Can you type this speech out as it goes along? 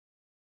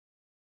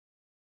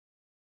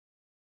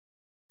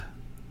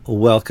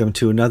Welcome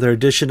to another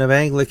edition of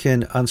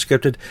Anglican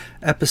Unscripted,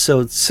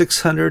 episode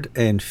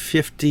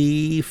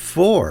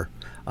 654.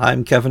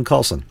 I'm Kevin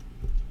Carlson.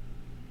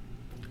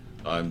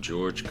 I'm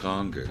George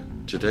Conger.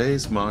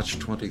 Today's March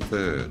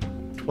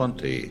 23rd,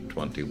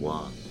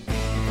 2021.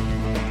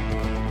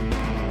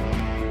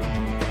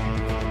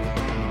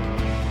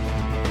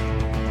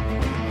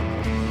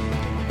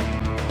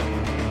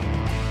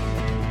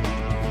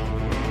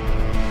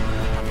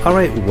 All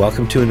right,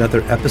 welcome to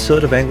another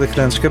episode of Anglican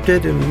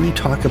Unscripted, and we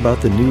talk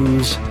about the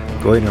news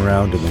going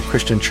around in the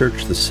Christian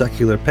church, the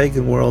secular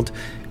pagan world,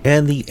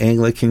 and the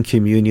Anglican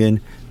communion,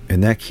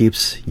 and that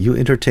keeps you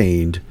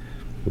entertained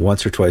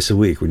once or twice a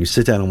week when you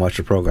sit down and watch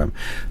a program.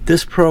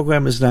 This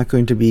program is not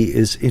going to be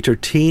as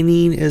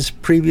entertaining as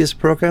previous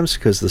programs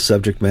because the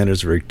subject matter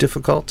is very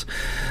difficult,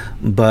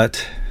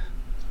 but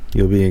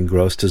you'll be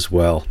engrossed as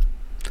well.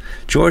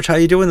 George, how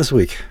you doing this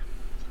week?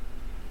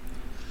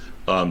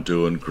 I'm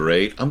doing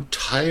great. I'm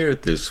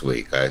tired this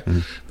week.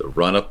 The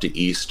run up to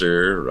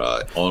Easter,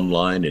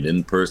 online and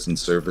in-person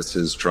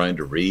services, trying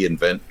to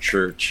reinvent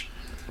church.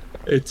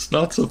 It's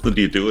not something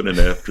you do in an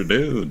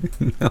afternoon.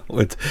 No,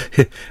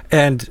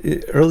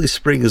 and early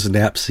spring is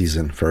nap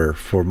season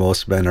for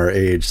most men our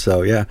age.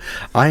 So yeah,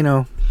 I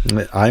know.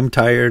 I'm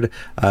tired.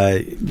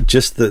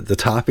 Just the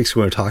topics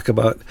we're going to talk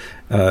about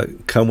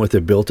come with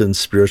a built-in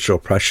spiritual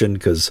oppression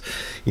because,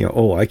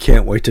 I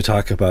can't wait to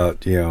talk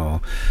about,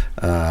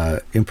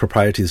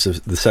 improprieties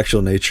of the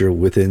sexual nature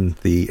within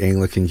the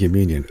Anglican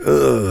communion.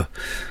 Ugh.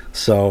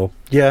 So,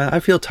 yeah,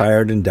 I feel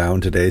tired and down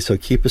today, so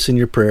keep us in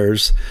your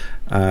prayers.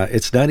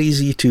 It's not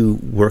easy to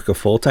work a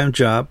full-time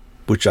job,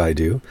 which I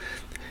do.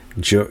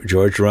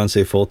 George runs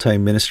a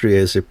full-time ministry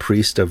as a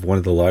priest of one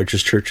of the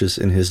largest churches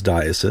in his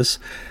diocese.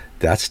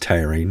 That's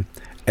tiring.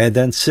 And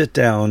then sit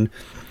down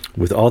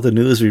with all the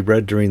news we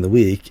read during the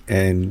week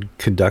and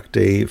conduct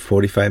a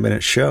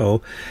 45-minute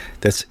show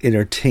that's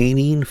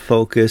entertaining,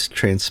 focused,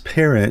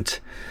 transparent,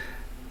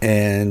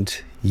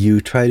 and you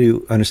try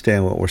to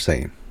understand what we're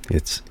saying.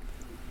 It's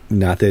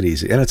not that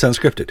easy. And it's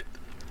unscripted,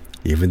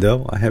 even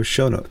though I have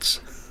show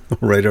notes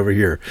right over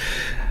here.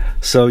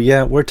 So,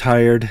 yeah, we're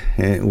tired,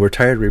 and we're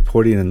tired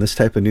reporting on this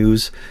type of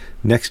news.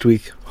 Next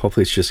week,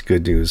 hopefully it's just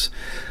good news.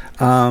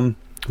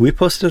 We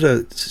posted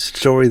a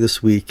story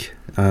this week,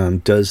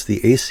 does the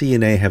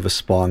ACNA have a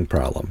spong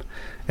problem?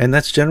 And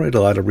that's generated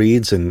a lot of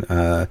reads, and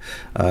I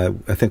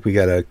think we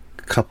got a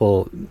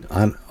couple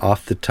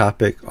off the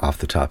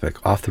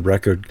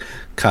record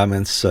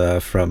comments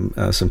from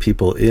some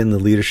people in the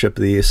leadership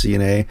of the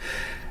ACNA.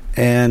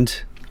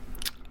 And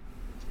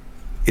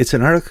it's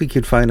an article you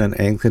can find on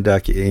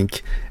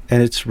Anglican.inc,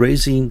 and it's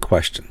raising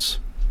questions.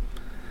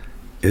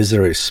 Is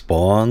there a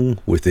spong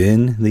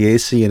within the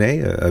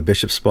ACNA, a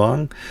Bishop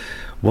Spong?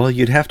 Well,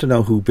 you'd have to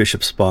know who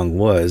Bishop Spong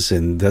was,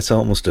 and that's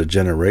almost a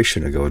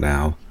generation ago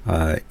now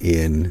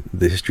in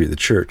the history of the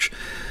church.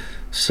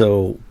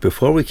 So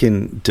before we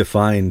can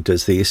define,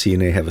 does the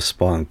ACNA have a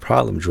Spong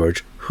problem,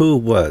 George, who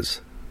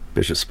was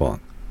Bishop Spong?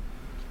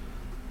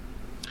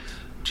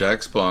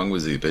 Jack Spong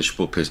was the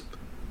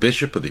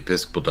Bishop of the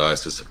Episcopal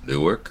Diocese of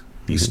Newark.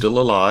 He's still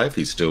alive.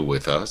 He's still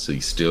with us.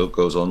 He still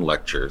goes on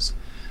lectures.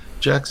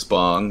 Jack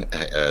Spong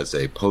has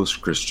a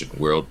post-Christian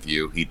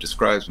worldview. He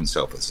describes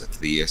himself as a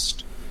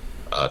theist,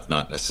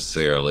 not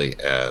necessarily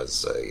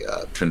as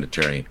a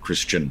Trinitarian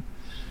Christian.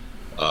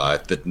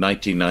 At the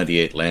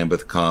 1998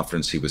 Lambeth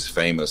Conference, he was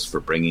famous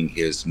for bringing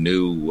his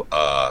new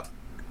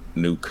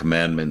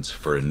commandments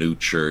for a new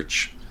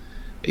church.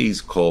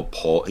 He's called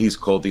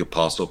the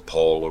Apostle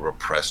Paul, a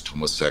repressed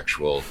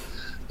homosexual.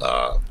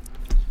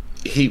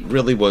 He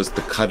really was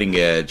the cutting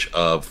edge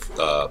of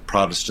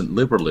Protestant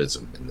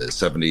liberalism in the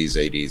 70s,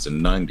 80s,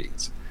 and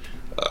 90s.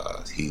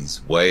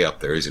 He's way up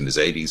there. He's in his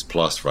 80s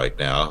plus right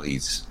now.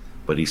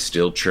 But he's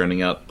still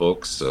churning out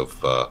books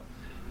of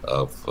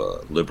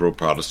liberal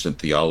Protestant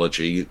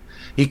theology.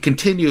 He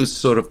continues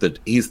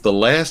he's the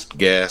last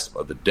gasp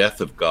of the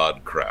death of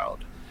God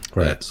crowd.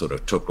 Right. That sort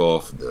of took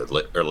off in the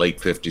late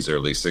 50s,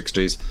 early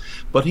 60s.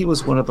 But he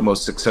was one of the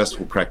most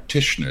successful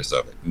practitioners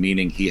of it,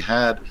 meaning he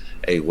had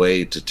a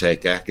way to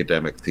take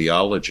academic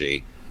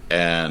theology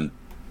and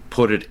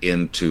put it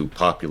into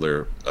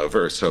popular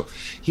verse. So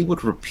he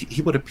would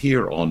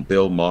appear on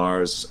Bill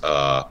Maher's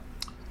a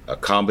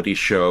comedy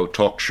show,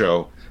 talk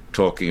show,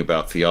 talking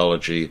about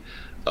theology.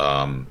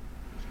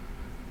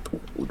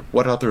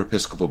 What other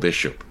Episcopal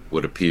bishop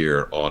would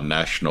appear on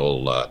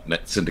national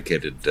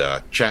syndicated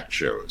chat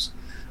shows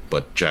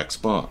but Jack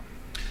Spong?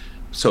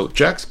 So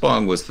Jack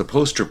Spong was the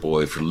poster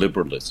boy for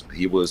liberalism.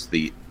 He was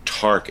the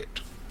target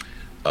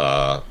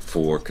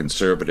for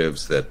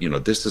conservatives that,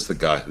 this is the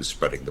guy who's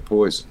spreading the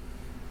poison.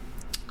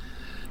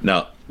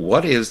 Now,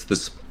 what is the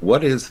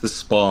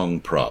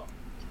Spong problem?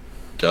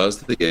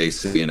 Does the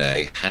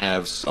ACNA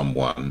have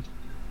someone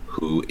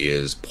who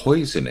is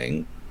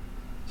poisoning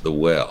the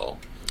well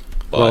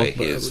by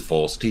his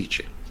false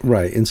teaching?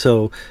 Right, and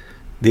so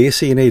the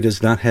ACNA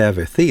does not have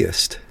a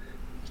theist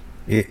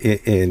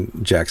in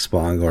Jack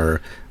Spong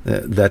or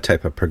that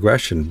type of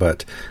progression,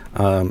 but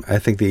I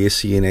think the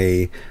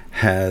ACNA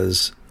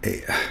has,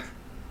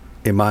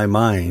 in my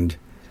mind,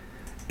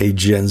 a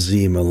Gen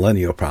Z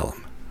millennial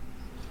problem.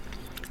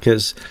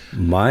 Because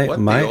my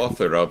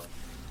author of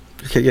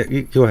okay,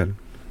 yeah, go ahead.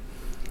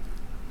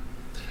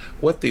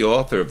 What the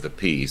author of the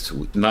piece,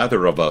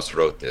 neither of us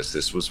wrote this.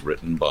 This was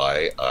written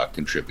by a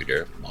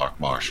contributor, Mark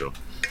Marshall.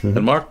 Mm-hmm.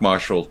 And Mark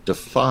Marshall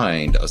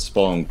defined a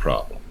Spong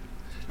problem.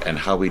 And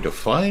how he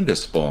defined a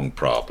Spong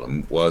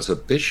problem was a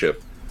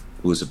bishop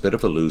who was a bit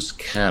of a loose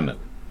cannon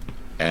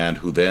and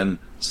who then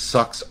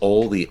sucks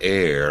all the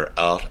air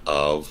out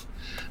of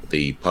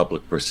the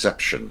public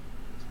perception.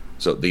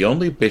 So the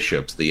only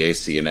bishops the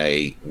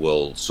ACNA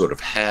will sort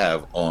of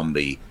have on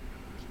the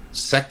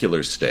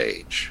secular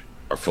stage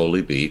are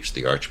Foley Beach,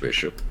 the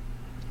Archbishop,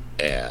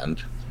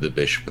 and the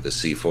Bishop of the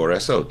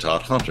C4SO,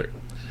 Todd Hunter.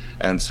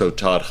 And so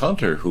Todd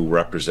Hunter, who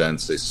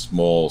represents a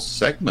small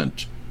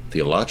segment,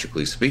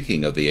 theologically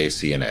speaking, of the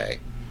ACNA,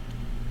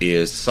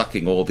 is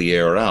sucking all the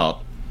air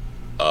out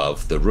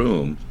of the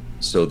room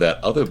so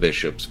that other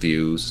bishops'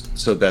 views,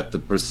 so that the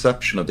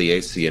perception of the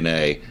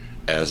ACNA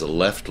as a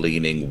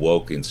left-leaning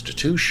woke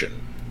institution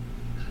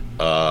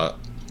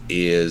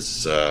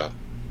is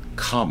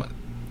common.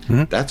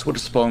 Mm-hmm. That's what a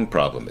Spong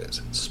problem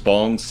is.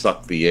 Spong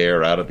sucked the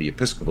air out of the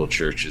Episcopal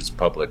Church's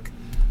public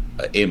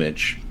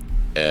image,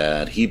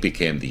 and he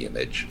became the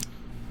image.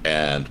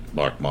 And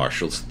Mark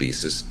Marshall's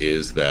thesis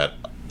is that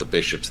the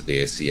bishops of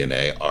the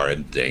ACNA are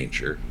in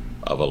danger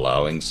of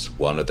allowing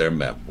one of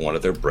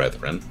their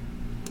brethren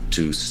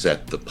to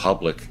set the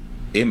public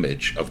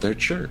image of their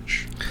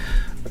church.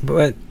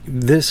 But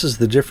this is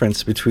the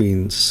difference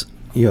between,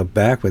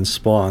 back when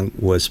Spong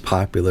was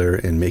popular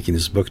in making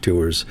his book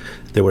tours,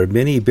 there were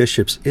many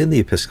bishops in the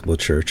Episcopal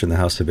Church, in the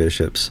House of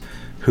Bishops,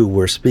 who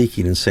were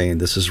speaking and saying,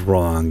 this is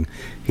wrong,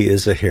 he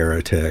is a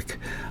heretic,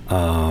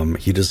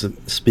 he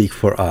doesn't speak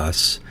for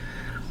us.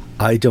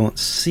 I don't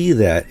see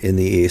that in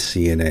the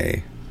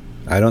ACNA.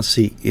 I don't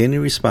see any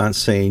response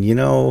saying,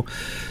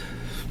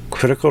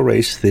 critical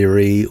race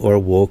theory or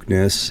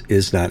wokeness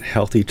is not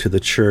healthy to the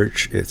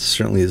church. It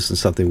certainly isn't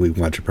something we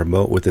want to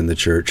promote within the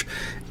church,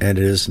 and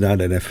it is not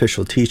an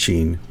official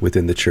teaching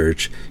within the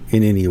church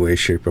in any way,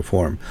 shape, or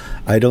form.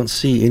 I don't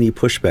see any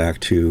pushback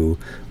to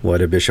what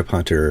a Bishop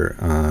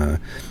Hunter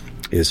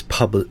is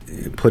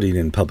putting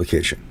in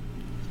publication.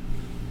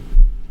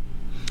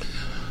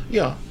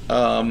 Yeah.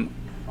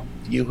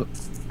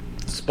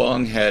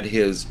 Spong had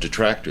his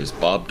detractors.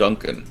 Bob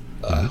Duncan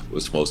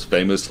was most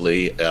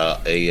famously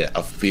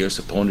a fierce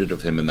opponent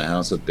of him in the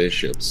House of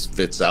Bishops.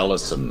 Fitz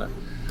Allison.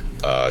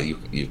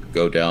 You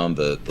go down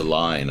the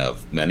line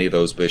of many of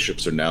those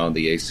bishops are now in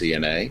the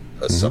ACNA.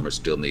 Some are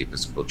still in the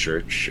Episcopal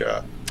Church.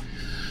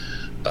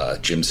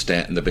 Jim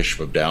Stanton, the Bishop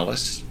of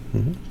Dallas.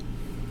 Mm-hmm.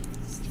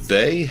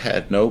 They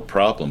had no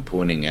problem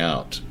pointing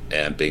out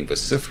and being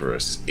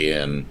vociferous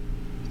in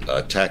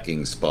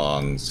attacking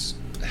Spong's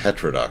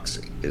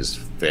heterodoxy, his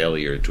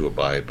failure to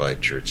abide by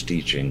church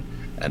teaching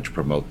and to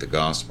promote the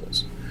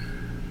Gospels.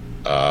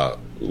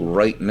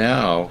 Right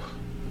now,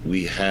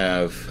 we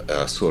have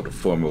a sort of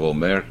form of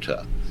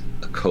omerta,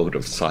 a code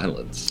of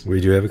silence. We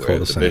do have a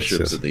code of silence. The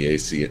bishops of the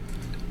AC,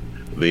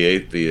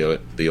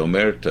 the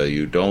omerta,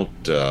 you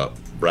don't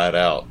rat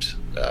out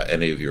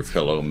any of your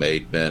fellow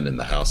made men in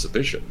the House of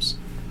Bishops.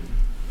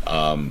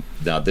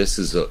 Now, this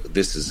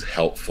is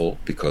helpful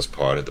because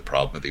part of the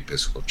problem of the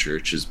Episcopal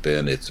Church has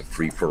been it's a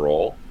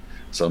free-for-all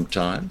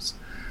sometimes.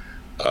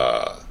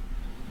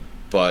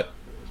 But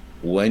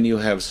when you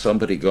have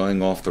somebody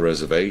going off the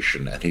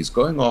reservation, and he's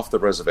going off the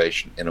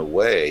reservation in a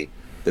way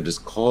that is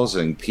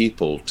causing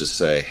people to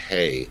say,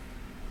 hey,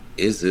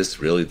 is this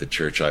really the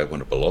church I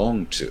want to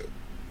belong to?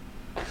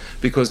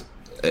 Because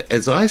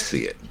as I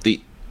see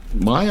it,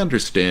 my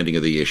understanding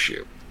of the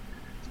issue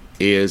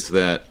is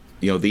that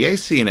the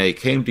ACNA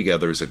came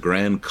together as a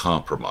grand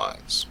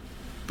compromise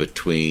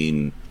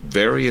between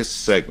various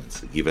segments,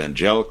 the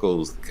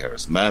evangelicals, the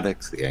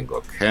charismatics, the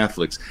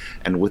Anglo-Catholics,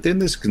 and within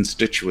this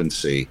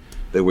constituency,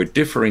 there were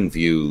differing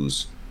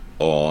views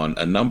on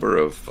a number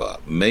of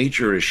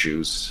major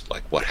issues,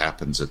 like what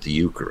happens at the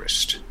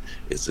Eucharist.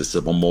 Is this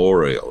a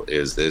memorial?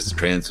 Is this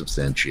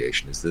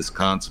transubstantiation? Is this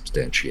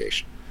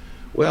consubstantiation?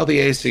 Well, the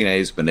ACNA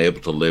has been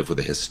able to live with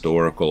a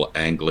historical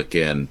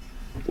Anglican,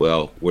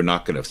 well, we're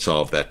not going to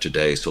solve that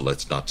today, so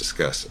let's not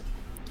discuss it.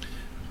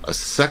 A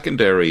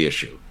secondary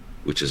issue,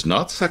 which is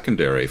not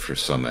secondary for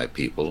some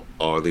people,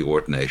 are the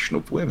ordination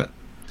of women.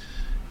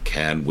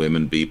 Can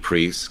women be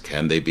priests?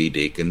 Can they be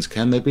deacons?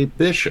 Can they be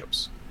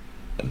bishops?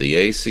 And the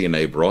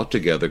ACNA brought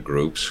together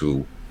groups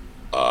who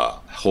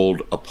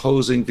hold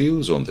opposing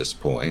views on this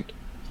point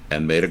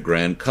and made a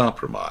grand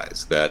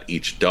compromise that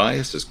each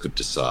diocese could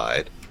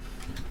decide,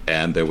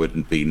 and there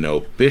would be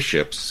no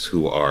bishops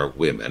who are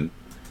women,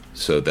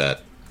 so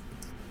that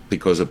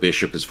because a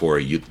bishop is for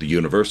the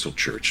universal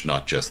church,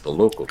 not just the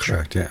local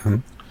church. Correct, yeah.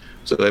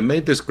 So they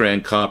made this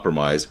grand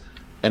compromise,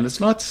 and it's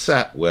not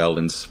sat well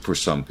for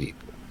some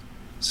people.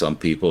 Some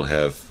people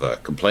have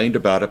complained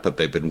about it, but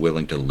they've been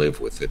willing to live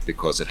with it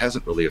because it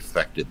hasn't really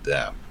affected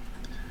them.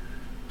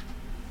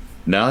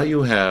 Now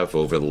you have,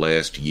 over the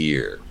last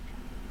year,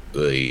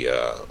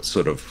 the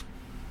sort of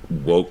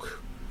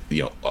woke,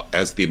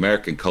 as the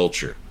American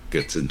culture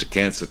gets into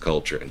cancel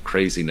culture and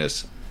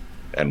craziness,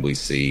 and we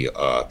see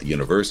the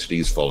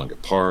universities falling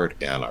apart,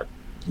 and our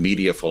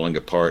media falling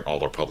apart,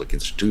 all our public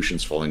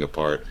institutions falling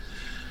apart,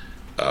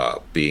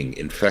 being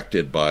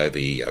infected by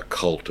the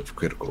cult of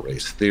critical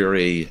race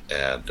theory,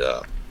 and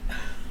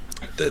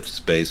that's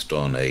based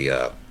on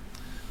the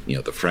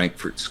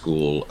Frankfurt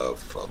School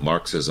of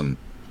Marxism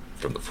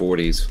from the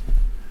 40s.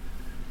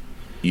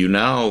 You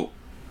now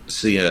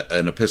see an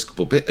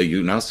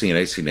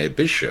ACNA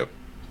bishop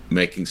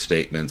making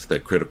statements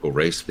that critical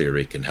race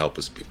theory can help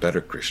us be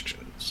better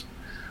Christians,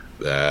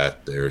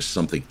 that there's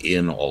something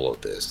in all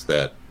of this,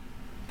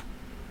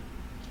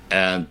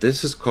 and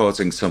this is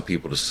causing some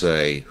people to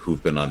say,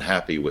 who've been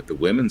unhappy with the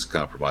women's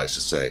compromise,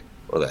 to say,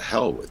 well, the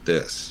hell with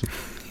this.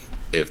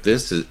 If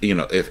this is,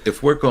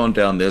 if we're going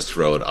down this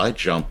road,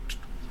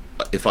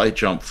 if I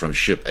jump from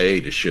ship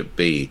A to ship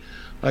B,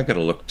 I got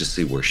to look to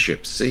see where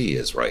ship C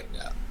is right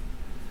now.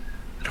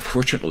 And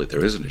unfortunately,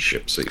 there isn't a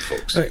ship C,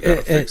 folks. You got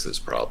to fix this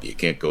problem. You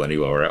can't go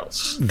anywhere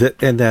else.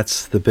 And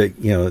that's the big,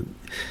 the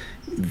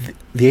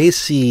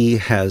AC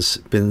has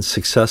been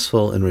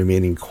successful in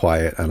remaining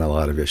quiet on a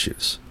lot of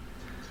issues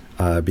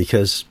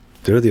because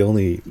they're the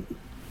only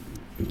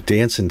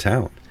dance in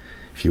town.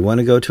 If you want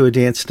to go to a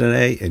dance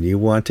today and you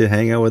want to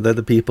hang out with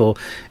other people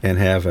and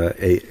have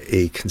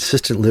a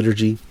consistent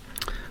liturgy,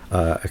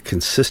 a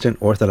consistent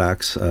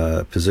Orthodox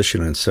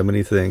position on so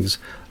many things,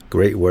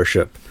 great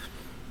worship,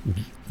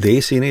 the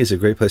ACNA is a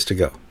great place to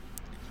go.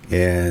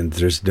 And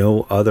there's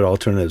no other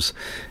alternatives.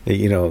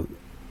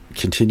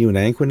 Continuing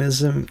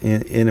Anglicanism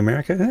in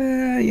America,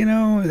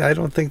 I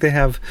don't think they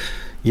have,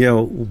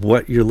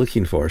 what you're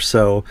looking for.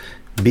 So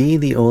being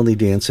the only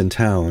dance in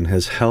town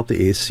has helped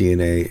the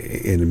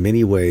ACNA in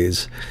many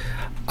ways.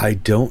 I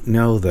don't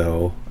know,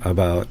 though,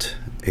 about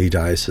a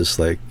diocese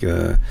like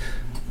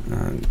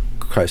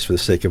Christ for the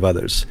Sake of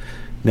Others.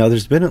 Now,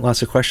 there's been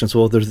lots of questions.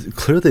 Well, they're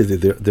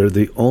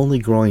the only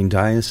growing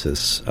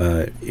diocese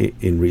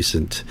in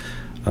recent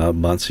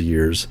months or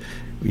years.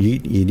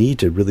 You need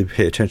to really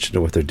pay attention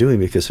to what they're doing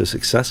because they're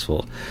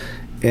successful.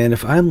 And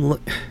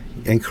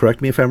and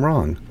correct me if I'm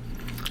wrong,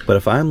 but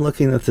if I'm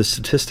looking at the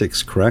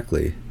statistics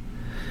correctly,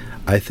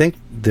 I think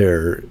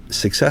their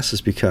success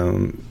has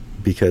become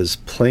because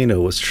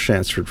Plano was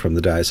transferred from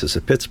the Diocese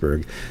of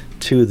Pittsburgh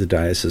to the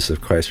Diocese of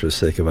Christ for the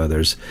Sake of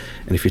Others.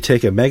 And if you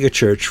take a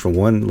megachurch from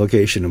one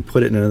location and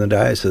put it in another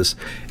diocese,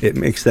 it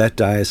makes that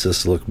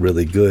diocese look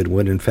really good,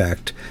 when in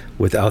fact,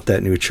 without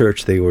that new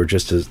church, they were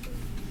just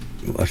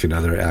like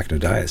another ACNA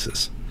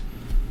diocese.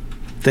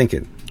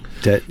 Thinking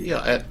that...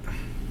 Yeah,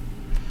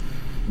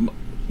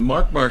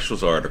 Mark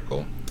Marshall's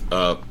article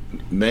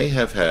may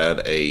have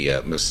had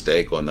a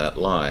mistake on that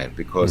line,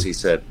 because he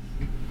said,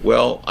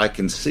 well, I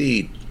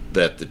concede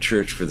that the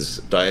Church for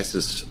the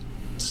Diocese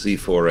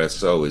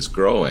C4SO is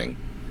growing,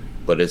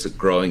 but is it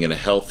growing in a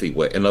healthy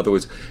way? In other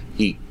words,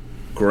 he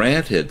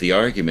granted the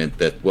argument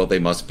that, well, they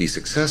must be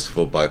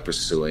successful by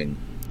pursuing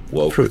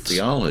woke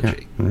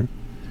theology. Yeah.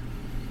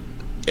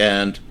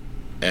 Mm-hmm.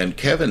 And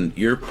Kevin,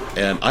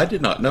 and I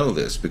did not know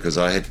this because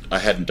I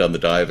hadn't done the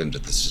dive into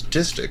the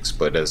statistics,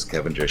 but as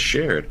Kevin just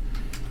shared,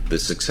 the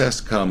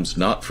success comes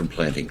not from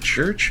planting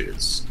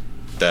churches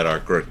that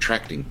are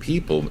attracting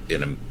people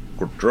in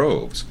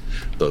droves,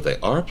 though they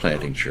are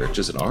planting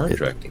churches and are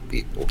attracting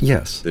people.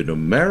 Yes. The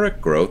numeric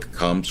growth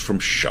comes from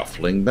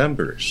shuffling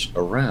members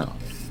around.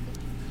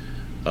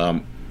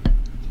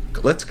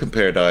 Let's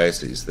compare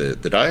dioceses.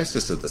 The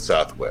Diocese of the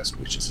Southwest,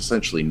 which is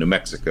essentially New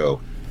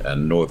Mexico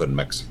and northern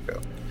Mexico,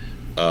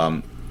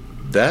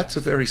 that's a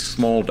very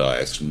small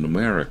diocese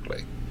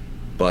numerically,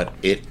 but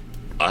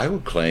I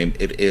would claim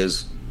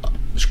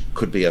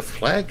could be a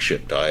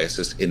flagship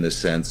diocese in the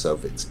sense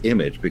of its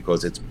image,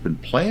 because it's been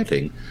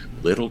planting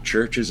little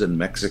churches in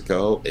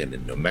Mexico and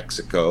in New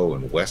Mexico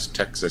and West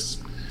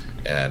Texas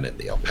and in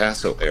the El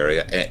Paso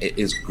area, and it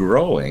is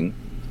growing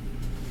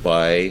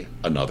by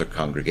another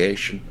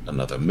congregation,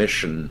 another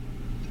mission.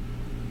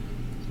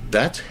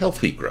 That's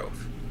healthy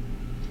growth.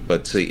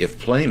 But see, if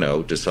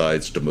Plano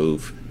decides to Plano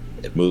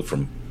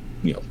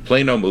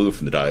moved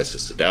from the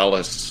Diocese of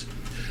Dallas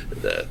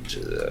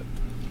to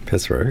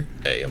Pittsburgh,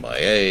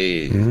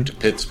 AMIA, to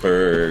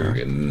Pittsburgh,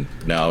 and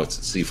now it's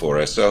at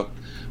C4SO.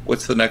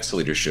 What's the next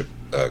leadership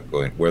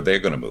going? Where they're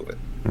going to move it?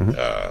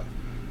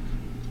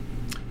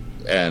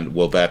 And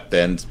will that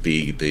then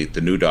be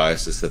the new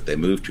diocese that they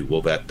move to?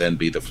 Will that then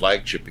be the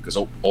flagship? Because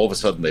all of a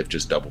sudden they've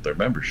just doubled their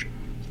membership.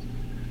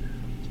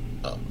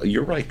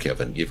 You're right,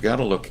 Kevin. You've got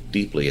to look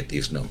deeply at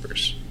these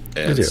numbers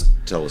and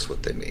tell us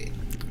what they mean.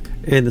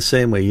 In the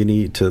same way, you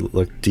need to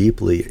look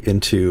deeply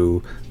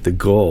into the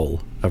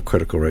goal of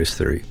critical race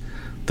theory.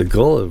 The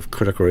goal of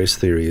critical race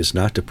theory is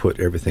not to put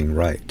everything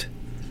right.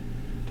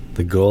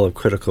 The goal of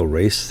critical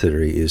race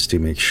theory is to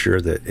make sure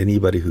that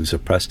anybody who's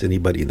oppressed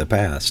anybody in the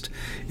past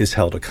is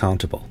held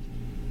accountable.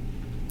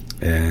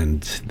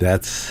 And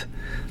that's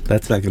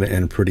not going to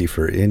end pretty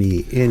for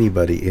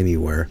anybody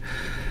anywhere.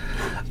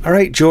 All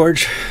right,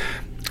 George,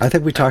 I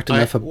think we talked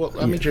enough about... Well,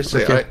 let me just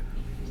say,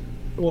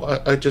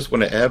 I just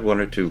want to add one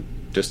or two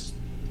just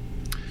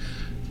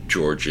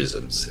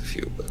Georgisms, if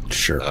you will.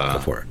 Sure, go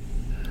for it.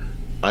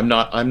 I'm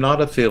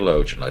not a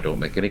theologian. I don't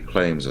make any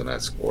claims on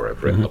that score.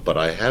 I've written, but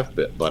I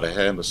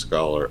am a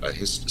scholar,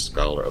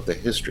 scholar of the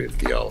history of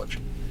theology,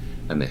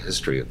 and the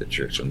history of the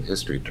church, and the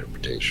history of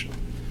interpretation.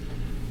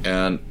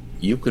 And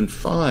you can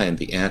find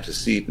the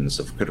antecedents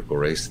of critical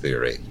race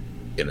theory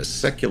in a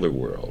secular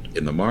world,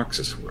 in the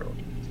Marxist world.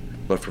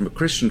 But from a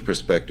Christian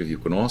perspective, you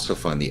can also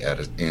find the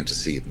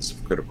antecedents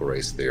of critical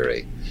race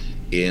theory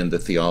in the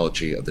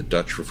theology of the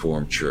Dutch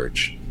Reformed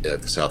Church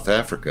of South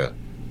Africa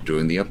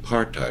during the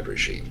apartheid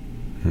regime.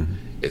 Mm-hmm.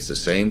 It's the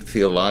same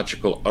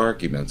theological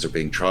arguments are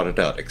being trotted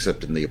out,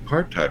 except in the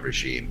apartheid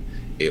regime,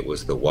 it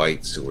was the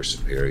whites who were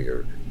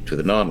superior to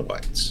the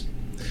non-whites.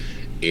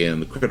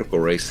 In the critical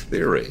race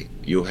theory,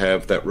 you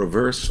have that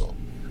reversal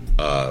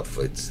of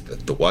it's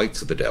the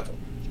whites are the devil.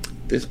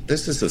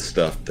 This is the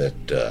stuff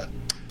that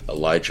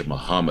Elijah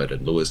Muhammad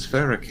and Louis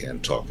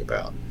Farrakhan talk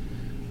about,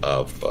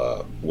 of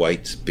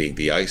whites being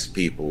the ice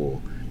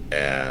people,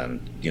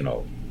 and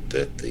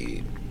that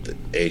the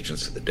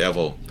agents of the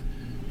devil.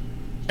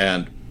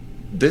 And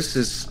this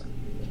is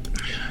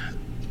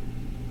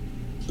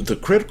the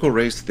critical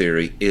race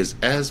theory is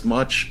as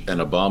much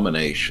an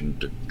abomination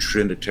to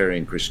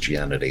Trinitarian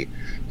Christianity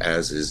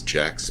as is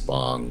Jack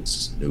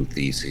Spong's New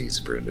Theses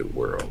for a New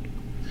World,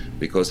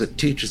 because it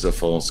teaches a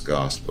false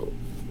gospel.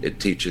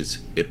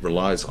 It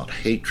relies on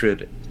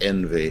hatred,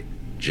 envy,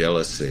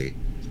 jealousy,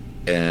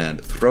 and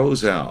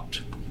throws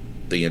out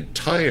the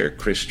entire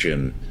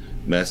Christian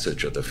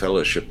message of the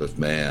fellowship of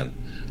man,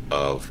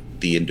 of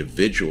the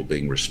individual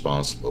being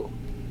responsible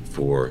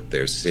for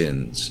their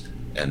sins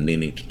and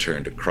needing to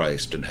turn to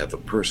Christ and have a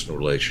personal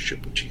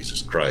relationship with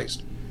Jesus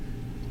Christ.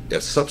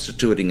 As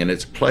substituting in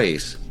its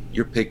place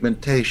your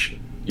pigmentation,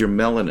 your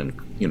melanin,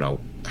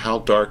 how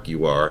dark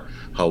you are,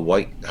 how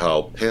white,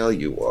 how pale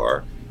you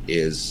are,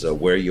 is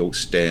where you'll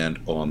stand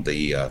on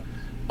the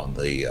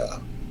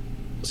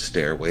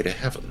stairway to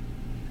heaven.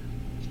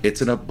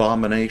 It's an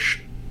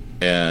abomination,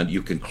 and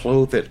you can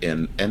clothe it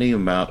in any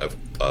amount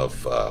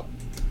of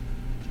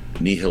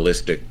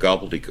nihilistic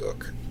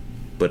gobbledygook,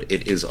 but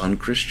it is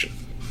unchristian.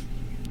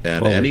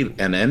 And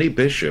any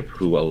bishop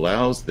who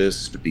allows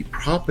this to be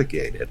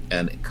propagated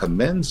and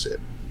commends it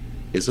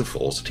is a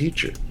false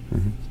teacher.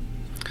 Mm-hmm.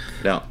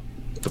 Now,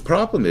 the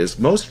problem is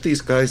most of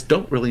these guys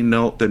don't really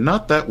know. They're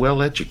not that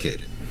well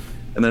educated,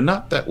 and they're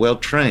not that well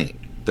trained.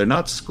 They're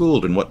not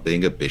schooled in what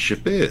being a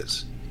bishop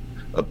is.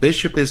 A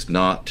bishop is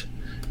not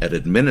an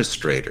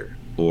administrator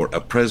or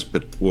a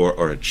presbyter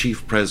or a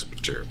chief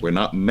presbyter. We're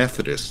not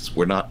Methodists.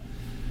 We're not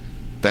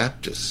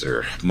Baptists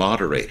or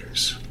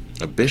moderators.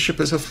 A bishop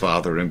is a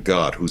father in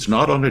God who's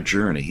not on a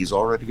journey. He's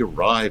already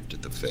arrived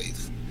at the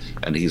faith.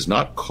 And he's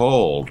not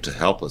called to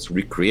help us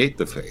recreate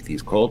the faith.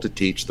 He's called to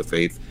teach the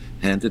faith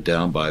handed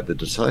down by the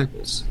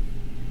disciples.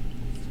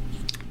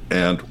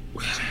 And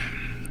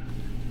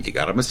you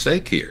got a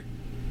mistake here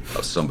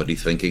of somebody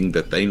thinking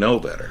that they know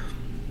better.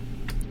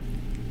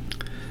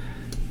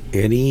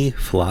 Any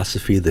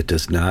philosophy that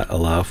does not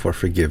allow for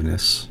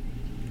forgiveness,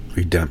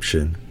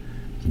 redemption,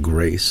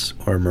 grace,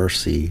 or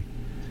mercy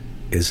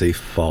is a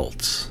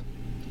false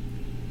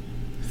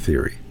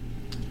theory,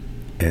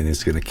 and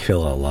it's going to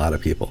kill a lot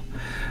of people,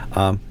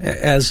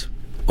 as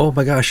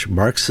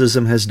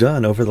Marxism has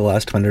done over the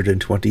last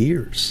 120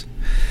 years.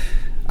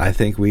 I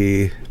think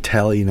we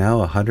tally now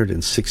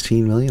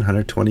 116 million,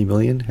 120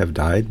 million have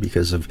died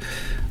because of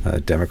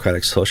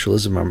democratic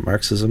socialism or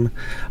Marxism.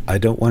 I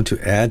don't want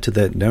to add to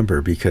that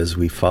number because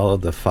we follow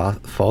the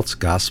false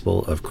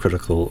gospel of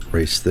critical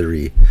race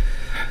theory.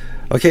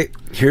 Okay,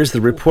 here's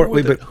the report.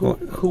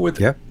 Who are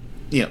the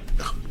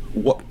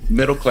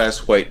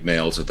middle-class white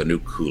males are the new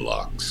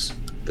kulaks,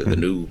 the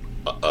new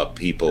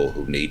people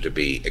who need to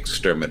be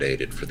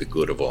exterminated for the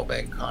good of all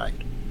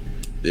mankind.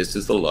 This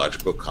is the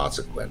logical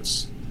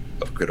consequence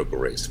of critical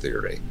race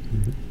theory.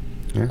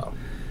 Mm-hmm. Yeah.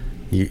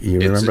 You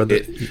remember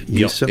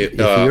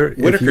that?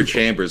 Whittaker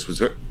Chambers was...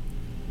 Go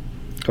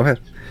ahead.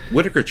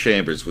 Whittaker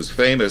Chambers was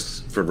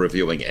famous for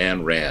reviewing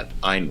Ayn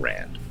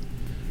Rand,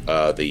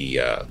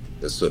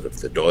 the sort of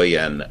the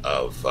doyen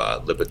of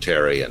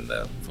libertarian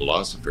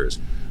philosophers,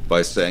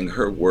 by saying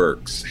her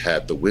works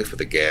had the whiff of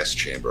the gas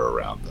chamber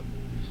around them.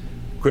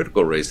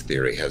 Critical race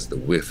theory has the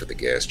whiff of the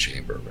gas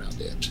chamber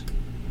around it.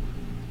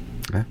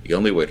 Okay. The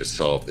only way to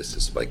solve this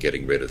is by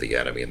getting rid of the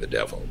enemy and the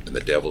devil, and the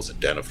devil's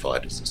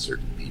identified as a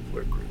certain people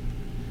or group.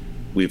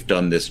 We've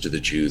done this to the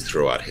Jews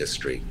throughout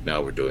history.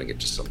 Now we're doing it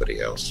to somebody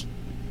else.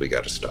 We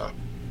got to stop.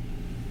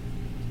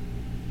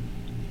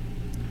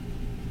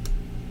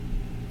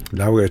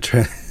 Now we're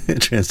going to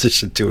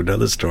transition to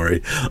another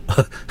story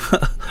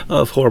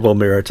of horrible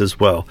merit as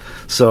well.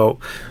 So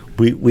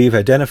we've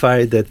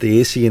identified that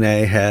the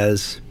ACNA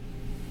has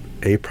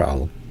a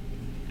problem.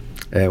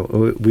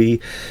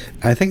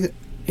 I think,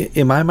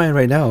 in my mind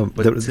right now...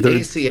 But the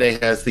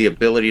ACNA has the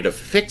ability to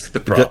fix the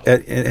problem.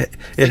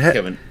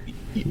 Kevin...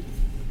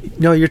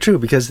 No, you're true,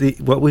 because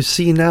what we've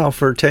seen now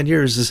for 10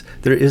 years is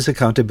there is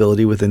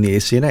accountability within the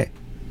ACNA,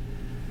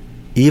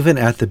 even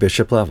at the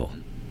bishop level.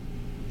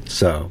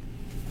 So,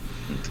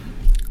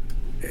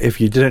 If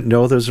you didn't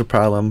know there's a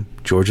problem,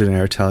 George and I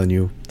are telling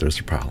you there's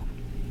a problem.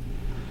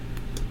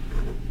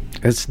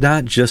 It's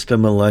not just a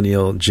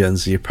millennial Gen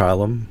Z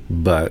problem,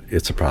 but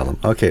it's a problem.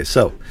 Okay,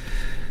 so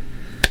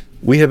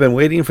we have been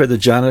waiting for the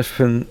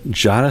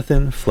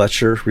Jonathan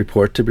Fletcher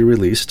report to be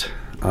released.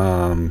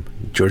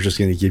 George is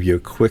going to give you a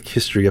quick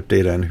history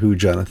update on who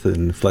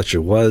Jonathan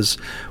Fletcher was.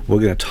 We're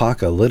going to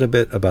talk a little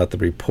bit about the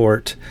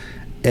report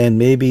and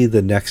maybe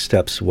the next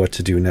steps, what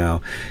to do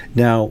now.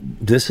 Now,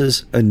 this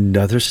is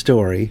another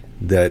story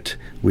that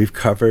we've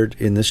covered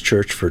in this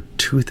church for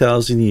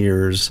 2,000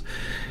 years.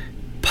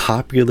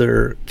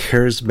 Popular,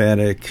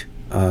 charismatic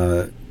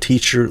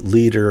teacher,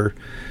 leader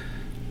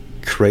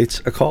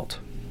creates a cult,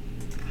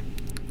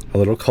 a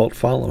little cult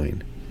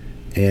following.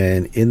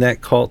 And in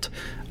that cult,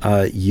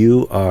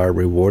 you are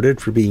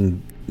rewarded for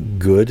being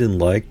good and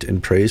liked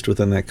and praised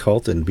within that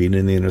cult and being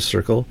in the inner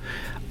circle.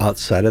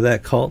 Outside of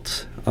that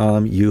cult,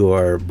 you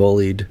are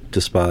bullied,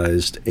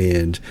 despised,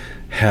 and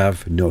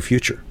have no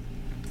future.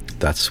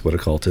 That's what a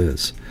cult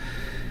is.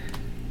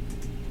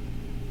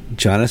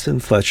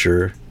 Jonathan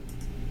Fletcher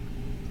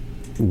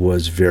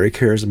was very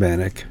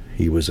charismatic.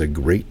 He was a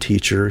great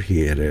teacher.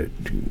 He had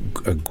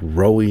a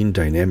growing,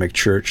 dynamic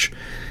church,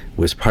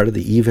 was part of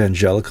the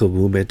evangelical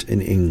movement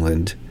in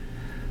England,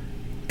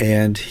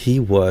 and he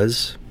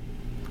was,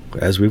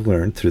 as we've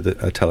learned through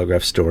the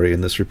Telegraph story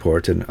in this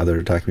report and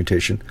other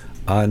documentation,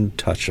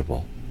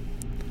 untouchable.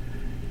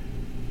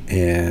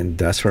 And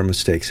that's where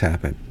mistakes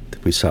happen.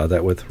 We saw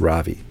that with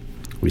Ravi.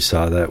 We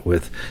saw that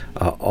with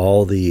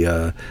all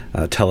the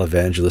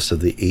televangelists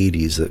of the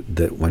 80s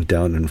that went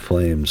down in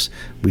flames.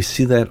 We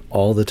see that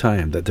all the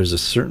time, that there's a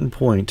certain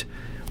point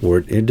where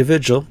an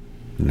individual,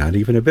 not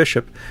even a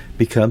bishop,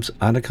 becomes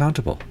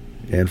unaccountable.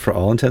 And for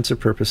all intents and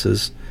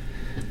purposes,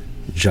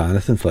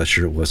 Jonathan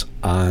Fletcher was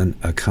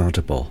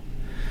unaccountable.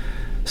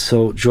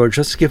 So, George,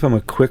 let's give him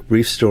a quick,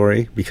 brief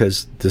story,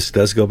 because this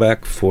does go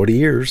back 40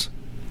 years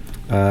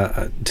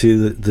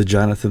to the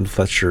Jonathan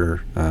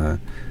Fletcher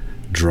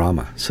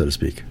drama, so to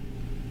speak.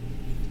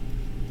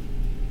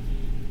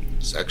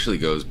 This actually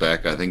goes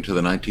back, I think, to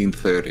the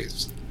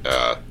 1930s,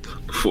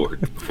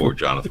 before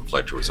Jonathan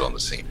Fletcher was on the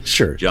scene.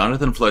 Sure.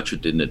 Jonathan Fletcher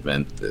didn't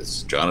invent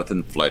this.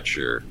 Jonathan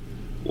Fletcher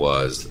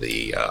was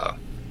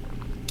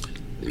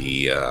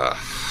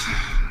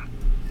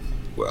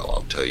well,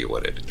 I'll tell you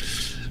what it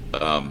is.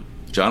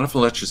 Jonathan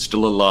Fletcher's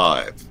still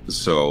alive,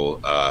 so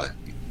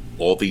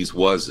all these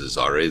wases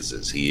are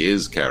ises. He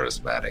is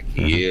charismatic.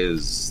 He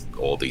is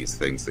all these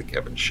things that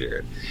Kevin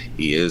shared.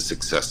 He is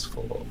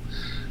successful.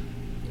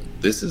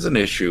 This is an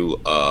issue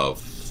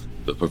of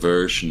the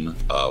perversion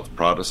of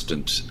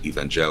Protestant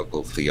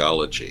evangelical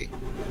theology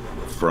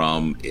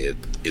from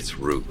its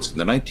roots. In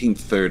the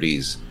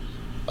 1930s,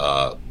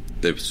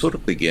 there sort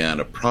of began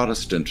a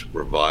Protestant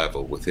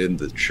revival within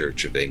the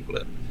Church of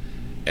England.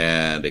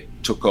 And it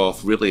took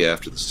off really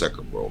after the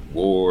Second World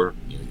War.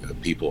 You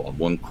had people on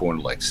one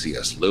corner like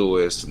C.S.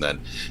 Lewis, and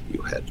then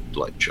you had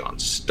like John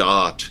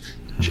Stott,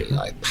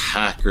 J.I.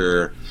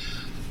 Packer.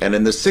 And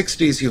in the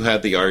 60s, you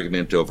had the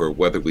argument over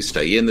whether we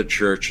stay in the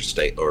church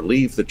or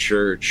leave the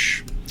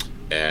church.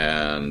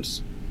 And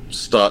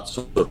Stott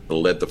sort of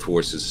led the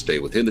forces to stay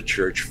within the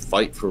church,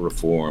 fight for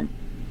reform,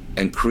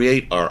 and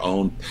create our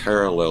own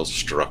parallel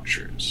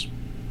structures.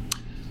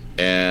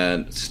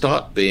 And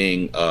Stott,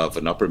 being of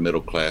an upper middle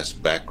class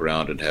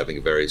background and having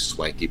a very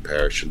swanky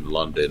parish in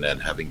London,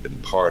 and having been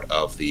part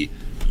of the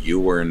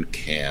Ewern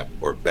camp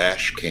or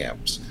Bash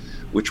camps,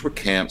 which were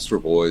camps for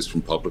boys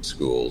from public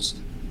schools,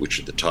 which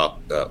at the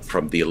top,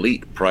 from the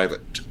elite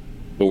private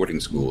boarding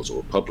schools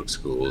or public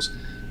schools,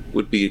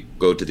 would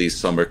go to these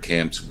summer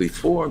camps, would be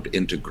formed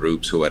into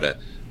groups who had a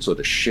sort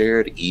of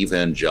shared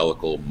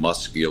evangelical,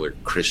 muscular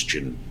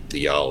Christian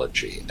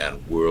theology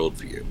and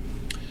worldview.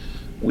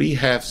 We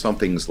have some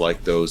things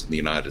like those in the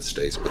United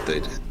States, but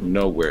they're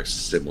nowhere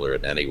similar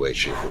in any way,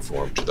 shape, or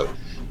form to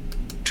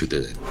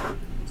the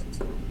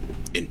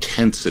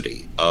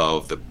intensity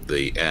of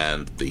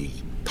the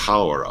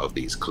power of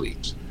these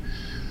cliques.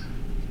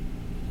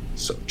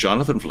 So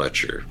Jonathan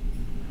Fletcher,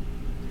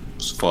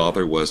 his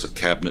father was a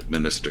cabinet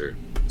minister,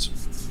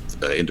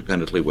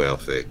 independently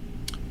wealthy,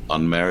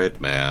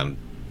 unmarried man,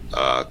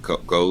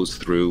 goes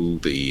through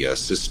the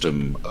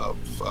system of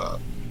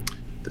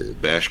the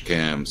Bash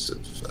camps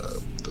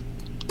of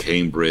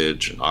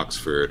Cambridge and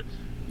Oxford,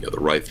 the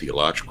right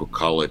theological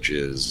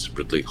colleges,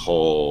 Ridley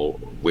Hall,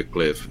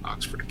 Wycliffe,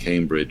 Oxford and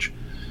Cambridge.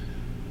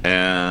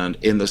 And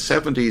in the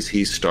 70s,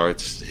 he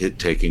starts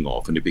taking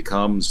off, and he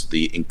becomes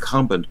the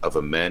incumbent of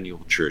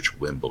Emmanuel Church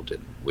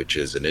Wimbledon, which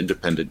is an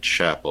independent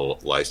chapel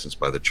licensed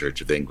by the Church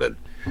of England.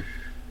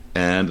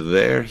 And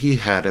there he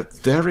had a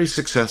very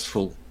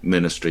successful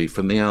ministry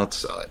from the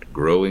outside,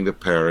 growing the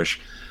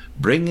parish,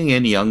 bringing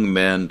in young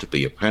men to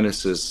be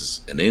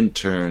apprentices and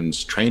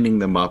interns, training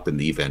them up in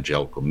the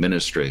evangelical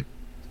ministry.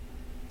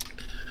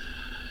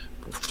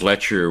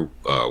 Fletcher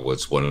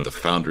was one of the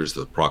founders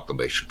of the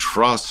Proclamation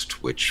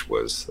Trust, which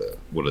was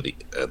one of the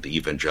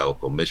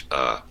Evangelical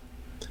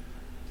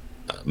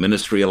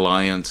Ministry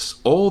Alliance.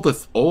 All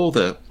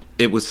the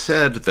it was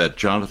said that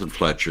Jonathan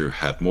Fletcher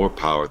had more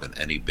power than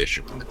any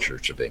bishop in the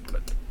Church of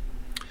England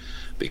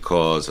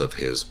because of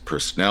his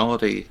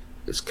personality,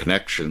 his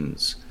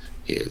connections,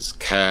 his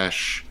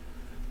cash,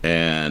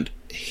 and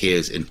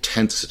his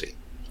intensity.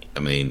 I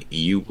mean,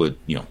 he would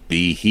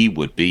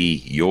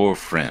be your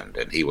friend,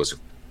 and he was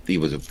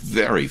a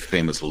very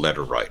famous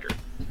letter writer.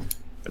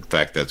 In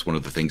fact, that's one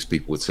of the things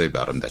people would say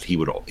about him, that he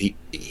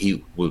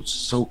was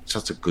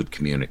such a good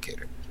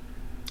communicator.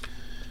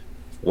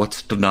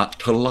 What's not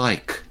to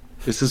like?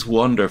 This is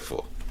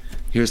wonderful.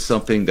 Here's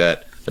something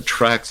that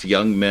attracts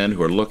young men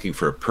who are looking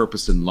for a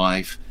purpose in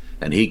life,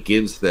 and he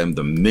gives them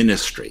the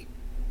ministry.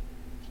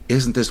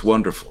 Isn't this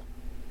wonderful?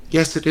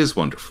 Yes, it is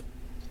wonderful.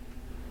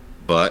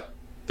 But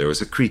there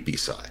was a creepy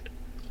side.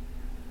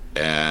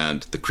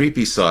 And the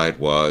creepy side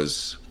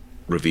was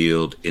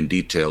revealed in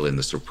detail in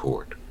this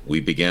report. We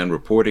began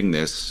reporting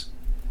this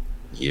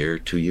 2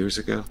 years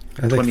ago?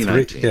 I think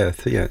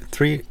 2019.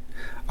 Three.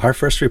 Our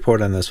first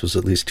report on this was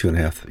at least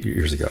 2.5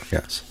 years ago,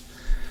 yes.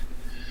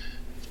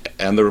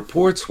 And the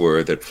reports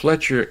were that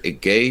Fletcher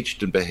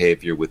engaged in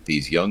behavior with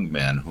these young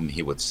men whom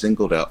he would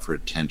singled out for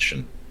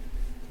attention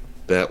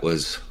that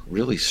was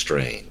really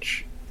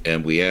strange.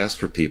 And we asked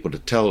for people to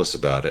tell us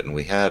about it, and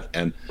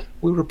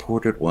we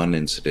reported one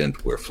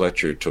incident where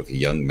Fletcher took a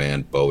young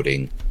man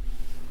boating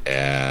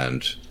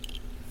and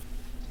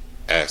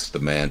asked the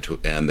man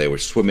and they were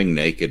swimming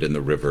naked in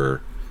the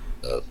river,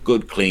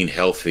 good, clean,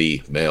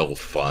 healthy male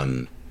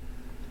fun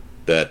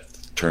that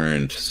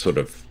turned sort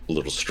of a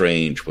little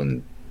strange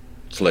when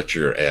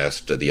Fletcher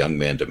asked the young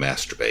man to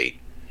masturbate,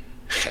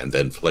 and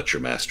then Fletcher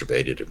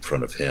masturbated in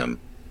front of him.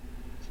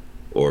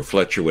 Or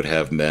Fletcher would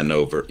have men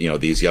over,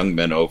 these young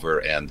men over,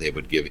 and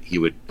he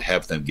would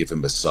have them give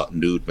him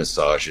nude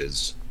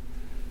massages,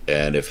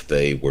 and if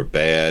they were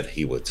bad,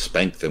 he would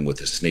spank them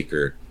with a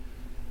sneaker.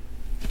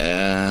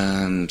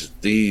 And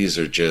these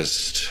are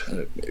just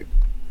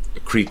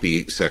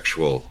creepy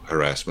sexual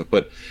harassment.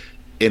 But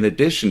in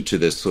addition to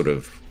this sort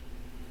of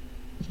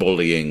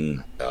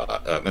bullying,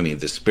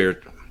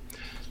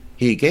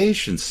 he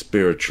engaged in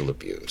spiritual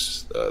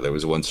abuse. There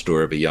was one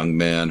story of a young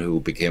man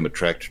who became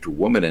attracted to a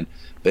woman, and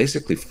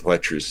basically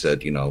Fletcher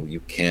said,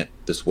 you can't,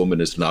 this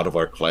woman is not of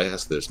our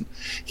class.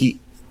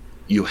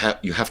 You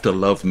have to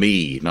love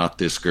me, not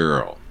this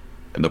girl.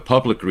 And the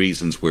public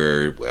reasons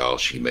were, well,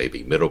 she may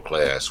be middle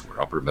class or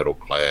upper middle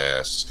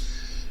class.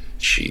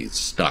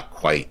 She's not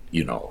quite,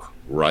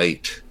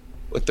 right.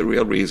 But the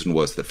real reason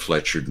was that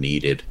Fletcher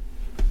needed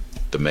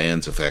the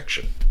man's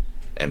affection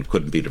and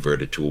couldn't be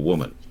diverted to a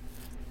woman.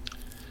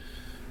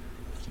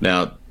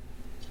 Now,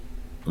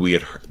 we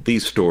had heard,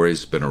 these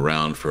stories have been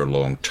around for a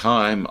long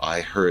time.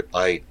 I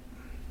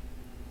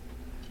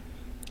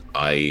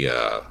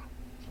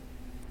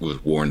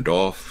was warned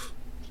off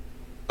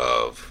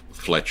of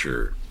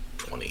Fletcher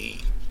 20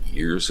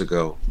 years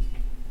ago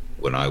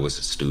when I was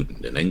a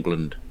student in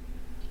England.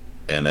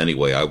 And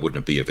anyway, I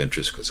wouldn't be of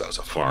interest because I was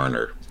a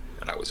foreigner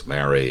and I was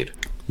married.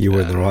 You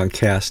were in the wrong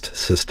caste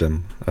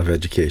system of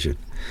education.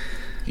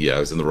 Yeah, I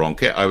was in the wrong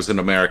caste. I was an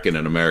American,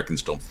 and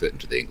Americans don't fit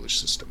into the English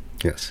system.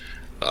 Yes.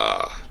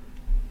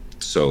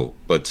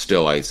 But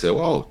still I said,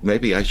 well,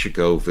 maybe I should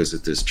go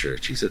visit this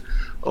church. He said,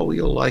 oh,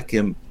 you'll like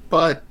him,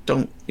 but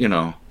don't,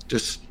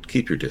 just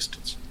keep your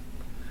distance.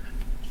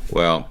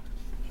 Well,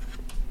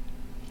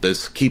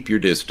 this keep your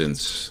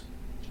distance,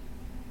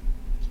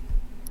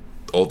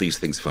 all these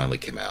things finally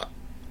came out.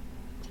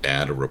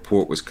 And a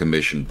report was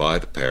commissioned by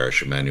the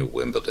parish, Emmanuel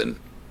Wimbledon,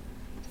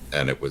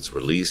 and it was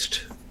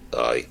released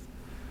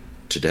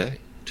today,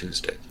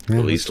 Tuesday.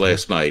 Released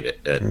last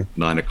night at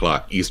 9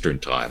 o'clock Eastern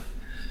Time.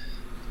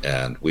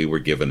 And we were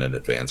given an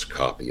advance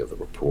copy of the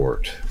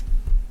report.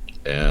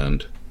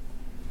 And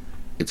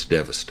it's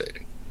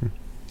devastating.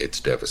 It's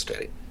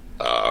devastating.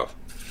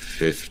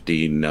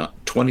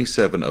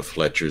 27 of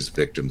Fletcher's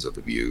victims of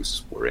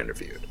abuse were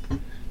interviewed.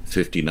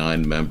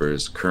 59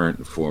 members, current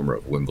and former,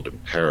 of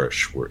Wimbledon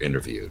Parish were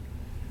interviewed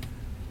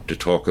to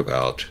talk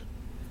about.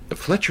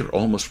 Fletcher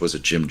almost was a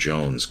Jim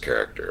Jones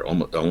character,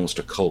 almost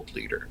a cult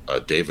leader,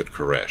 David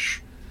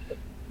Koresh.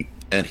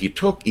 And he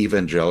took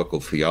evangelical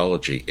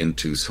theology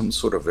into some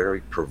sort of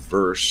very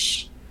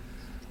perverse,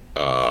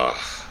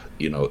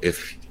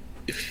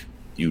 if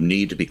you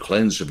need to be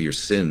cleansed of your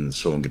sins,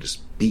 so I'm going to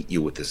beat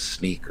you with this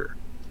sneaker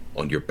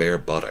on your bare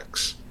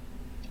buttocks.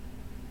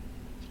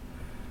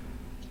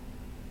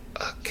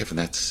 Kevin,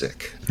 that's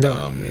sick.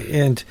 No,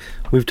 and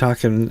we've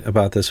talked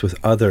about this with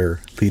other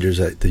leaders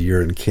at the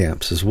Urine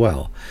camps as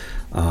well.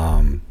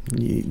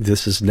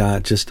 This is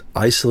not just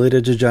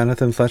isolated to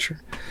Jonathan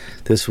Fletcher.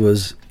 This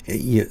was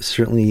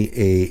certainly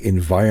a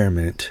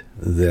environment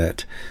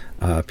that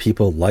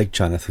people like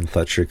Jonathan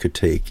Fletcher could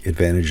take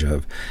advantage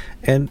of.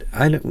 And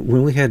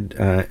when we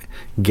had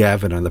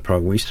Gavin on the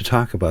program, we used to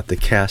talk about the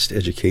caste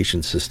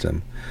education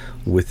system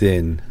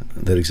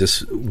that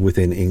exists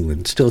within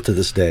England, still to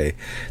this day.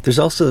 There's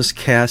also this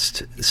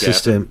caste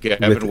system.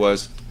 Gavin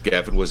was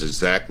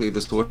exactly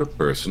the sort of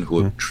person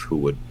who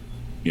would,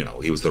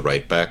 he was the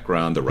right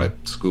background, the right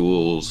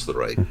schools, the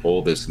right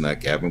all this and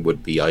that. Gavin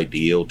would be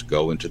ideal to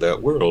go into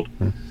that world.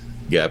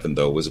 Gavin,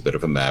 though, was a bit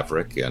of a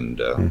maverick, and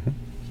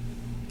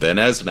then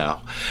as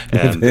now.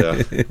 And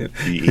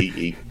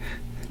he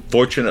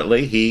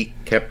fortunately, he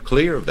kept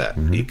clear of that.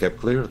 He kept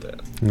clear of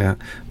that. Yeah,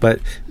 but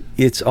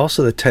it's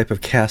also the type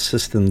of caste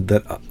system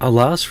that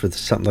allows for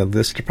something like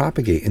this to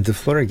propagate and to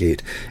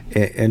flourigate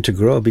and to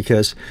grow,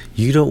 because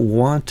you don't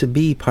want to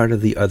be part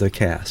of the other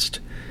caste.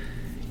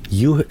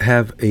 You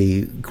have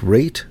a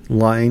great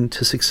line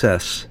to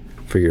success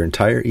for your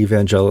entire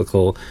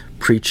evangelical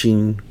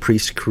preaching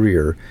priest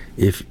career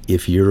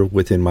if you're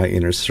within my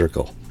inner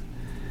circle.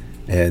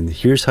 And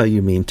here's how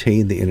you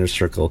maintain the inner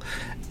circle.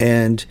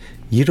 And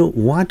you don't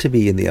want to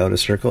be in the outer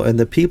circle. And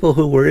the people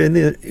who were in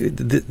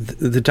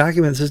the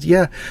document says,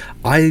 yeah,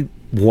 I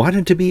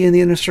wanted to be in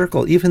the inner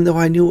circle, even though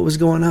I knew what was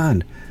going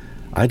on.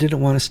 I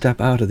didn't want to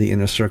step out of the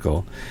inner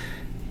circle,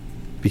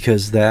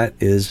 because that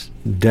is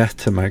death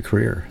to my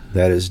career.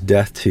 That is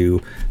death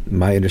to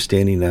my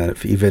understanding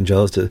of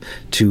evangelism.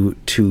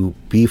 To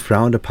be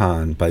frowned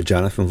upon by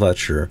Jonathan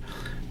Fletcher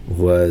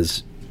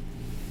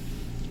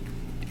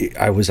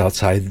I was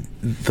outside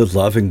the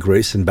love and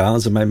grace and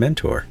bounds of my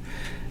mentor.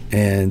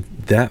 And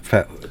that,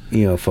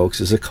 folks,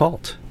 is a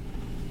cult.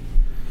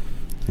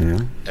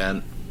 Yeah.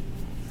 And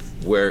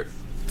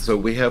so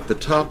we have the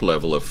top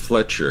level of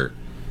Fletcher,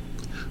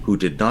 who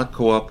did not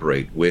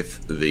cooperate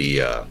with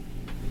the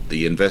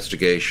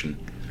investigation,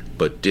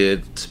 but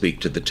did speak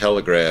to the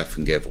Telegraph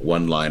and gave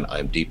one line,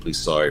 "I'm deeply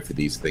sorry for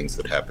these things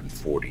that happened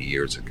 40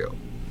 years ago."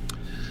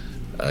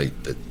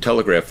 The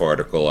Telegraph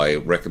article, I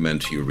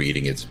recommend to you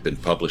reading. It's been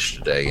published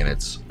today, and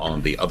it's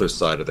on the other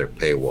side of their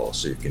paywall,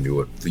 so you can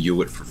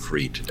view it for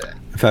free today.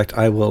 In fact,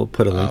 I will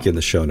put a link in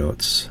the show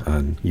notes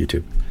on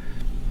YouTube.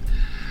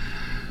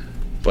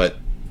 But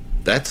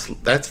that's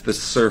the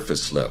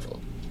surface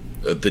level.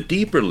 The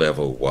deeper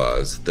level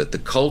was that the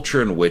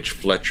culture in which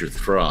Fletcher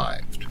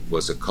thrived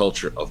was a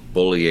culture of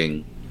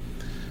bullying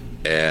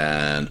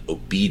and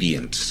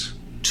obedience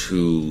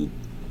to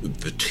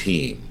the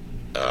team.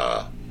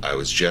 I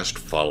was just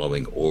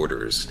following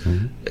orders.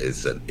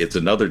 It's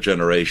another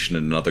generation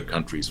in another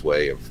country's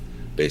way of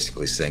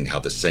basically saying how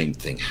the same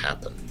thing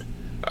happened.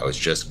 I was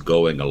just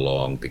going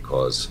along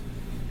because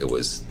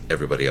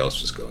everybody else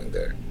was going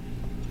there.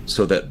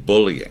 So that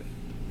bullying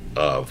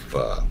of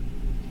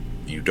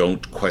you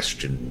don't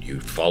question, you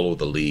follow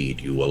the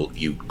lead,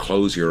 you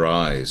close your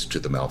eyes to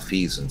the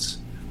malfeasance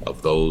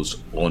of those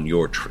in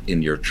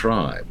your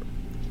tribe,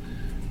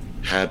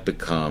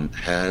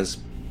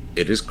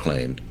 it is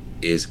claimed,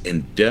 is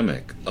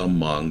endemic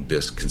among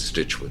this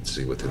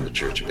constituency within the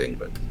Church of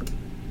England.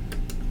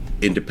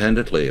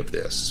 Independently of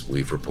this,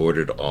 we've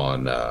reported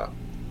on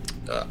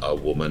a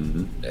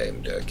woman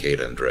named Kate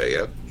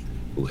Andrea,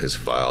 who has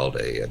filed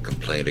a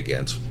complaint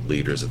against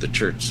leaders of the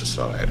Church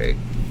Society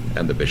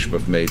and the Bishop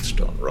of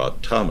Maidstone,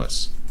 Rod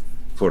Thomas,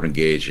 for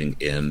engaging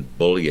in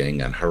bullying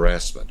and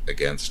harassment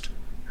against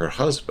her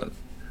husband,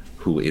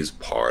 who is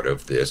part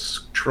of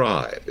this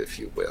tribe, if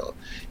you will.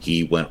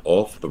 He went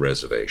off the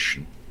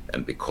reservation,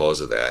 and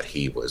because of that,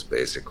 he was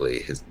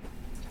basically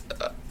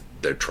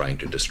they're trying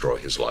to destroy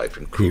his life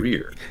and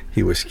career.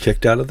 He was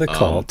kicked out of the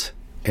cult,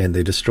 and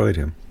they destroyed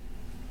him.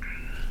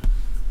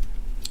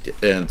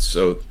 And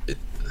so it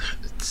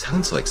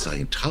sounds like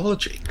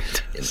Scientology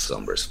in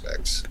some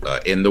respects,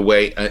 in the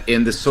way,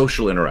 in the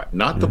social interaction,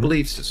 not the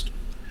belief system,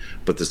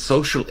 but the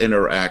social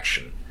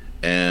interaction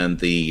and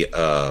the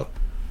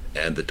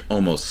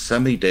almost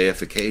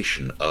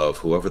semi-deification of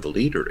whoever the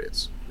leader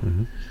is.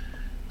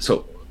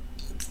 So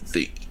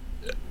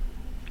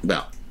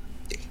now,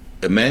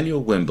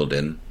 Emmanuel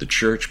Wimbledon, the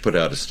church put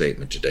out a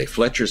statement today.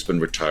 Fletcher's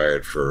been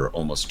retired for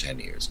almost 10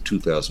 years,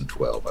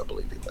 2012, I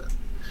believe he left.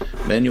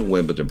 Emmanuel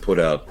Wimbledon put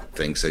out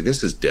things saying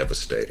this is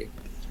devastating.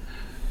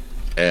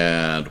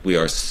 And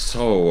we're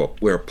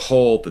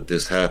appalled that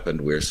this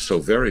happened. We're so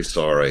very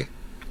sorry,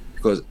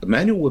 because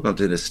Emmanuel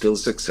Wimbledon is still a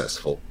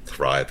successful,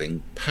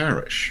 thriving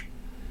parish.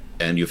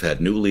 And you've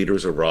had new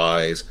leaders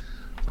arise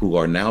who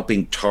are now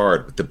being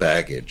tarred with the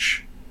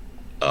baggage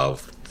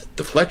of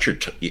the Fletcher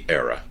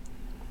era.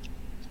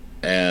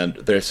 And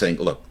they're saying,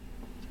 look,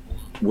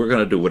 we're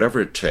going to do whatever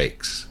it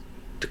takes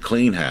to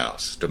clean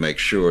house, to make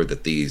sure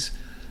that these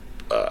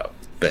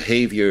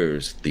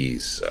behaviors,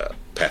 these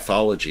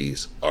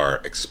pathologies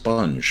are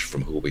expunged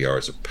from who we are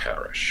as a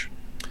parish.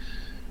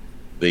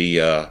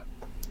 The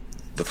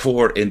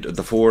four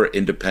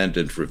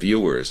independent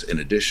reviewers, in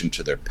addition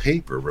to their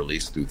paper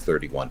released through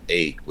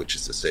 31/8, which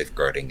is the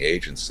safeguarding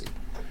agency,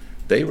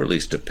 they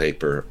released a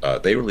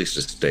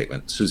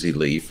statement. Susie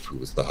Leaf, who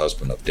was the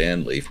husband of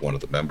Dan Leaf, one of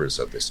the members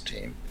of this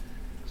team,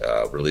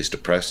 released a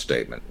press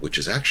statement, which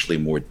is actually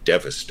more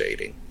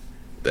devastating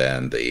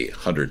than the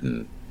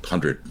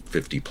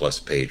 150 plus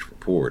page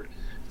report.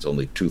 It's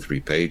only 2-3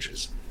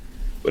 pages,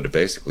 but it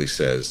basically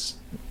says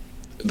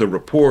the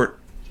report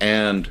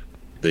and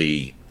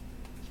the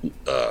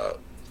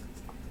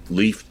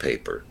Leaf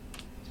paper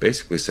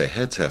basically say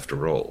heads have to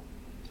roll.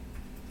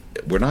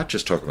 We're not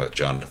just talking about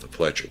Jonathan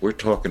Fletcher. We're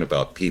talking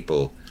about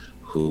people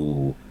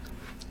who,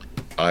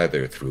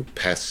 either through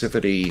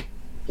passivity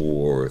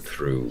or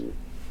through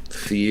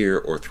fear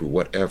or through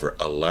whatever,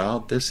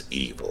 allowed this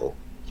evil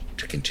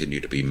to continue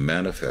to be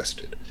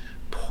manifested,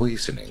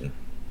 poisoning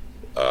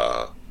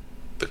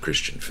the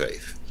Christian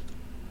faith.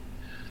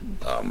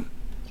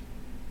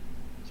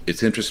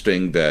 It's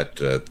interesting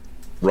that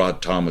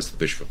Rod Thomas, the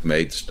Bishop of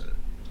Maidstone,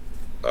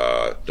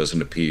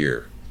 doesn't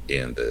appear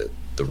in the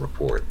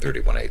report,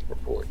 31.8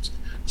 reports.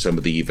 Some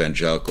of the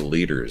evangelical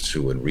leaders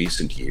who in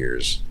recent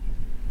years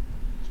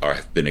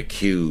have been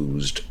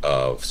accused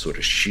of sort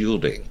of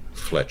shielding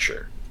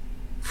Fletcher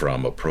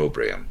from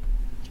opprobrium,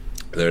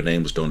 their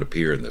names don't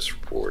appear in this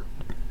report.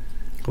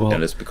 Well,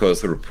 and it's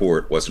because the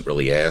report wasn't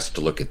really asked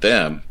to look at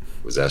them,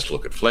 it was asked to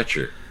look at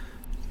Fletcher.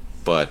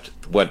 But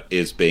what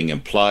is being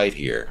implied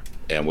here,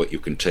 and what you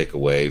can take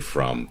away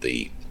from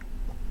the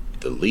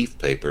Leaf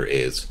paper,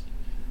 is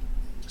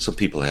some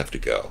people have to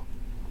go,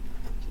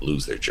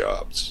 lose their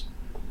jobs,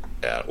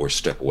 or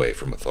step away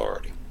from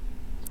authority.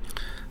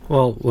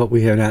 Well, what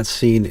we have not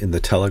seen in the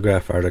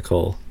Telegraph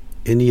article,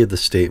 any of the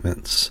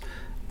statements,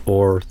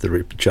 or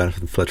the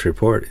Jonathan Fletcher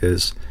report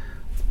is,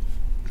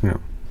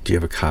 do you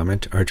have a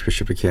comment,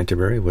 Archbishop of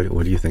Canterbury?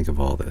 What do you think of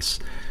all this?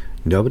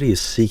 Nobody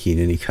is seeking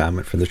any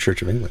comment from the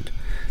Church of England.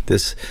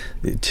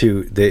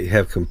 They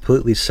have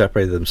completely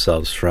separated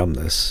themselves from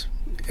this,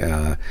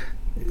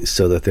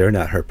 so that they're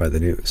not hurt by the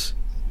news.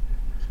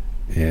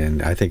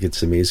 And I think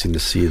it's amazing to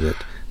see that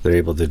they're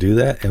able to do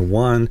that.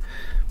 And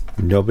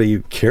nobody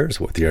cares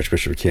what the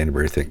Archbishop of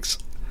Canterbury thinks.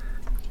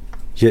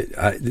 Yet,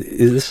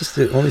 this is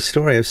the only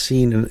story I've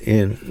seen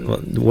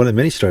one of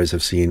many stories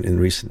I've seen in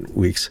recent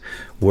weeks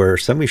where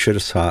somebody should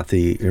have sought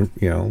the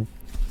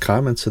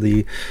comments of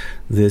the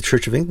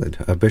Church of England,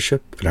 a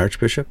bishop, an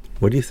archbishop.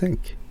 What do you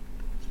think?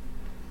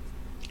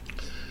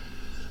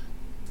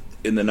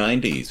 In the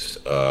 90s,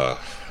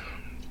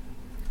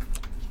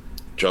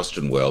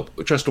 Justin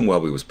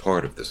Welby was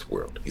part of this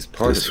world. He's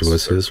part of this. This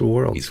was his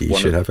world. He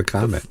should have a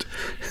comment.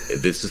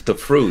 This is the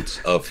fruits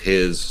of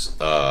his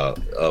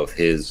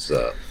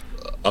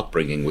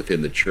upbringing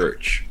within the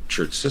church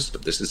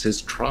system. This is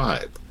his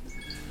tribe,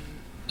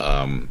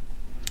 and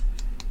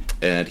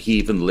he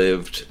even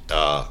lived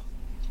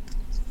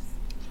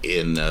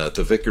in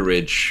the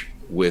vicarage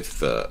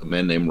with a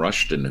man named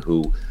Rushton,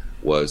 who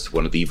was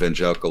one of the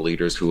evangelical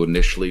leaders who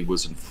initially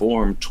was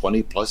informed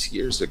 20 plus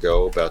years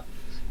ago about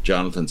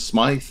Jonathan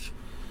Smythe.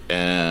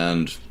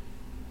 And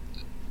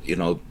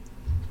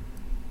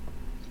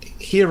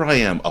here I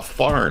am, a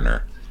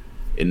foreigner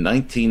in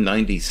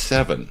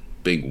 1997,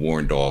 being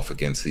warned off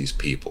against these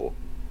people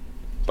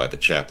by the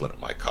chaplain at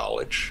my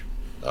college.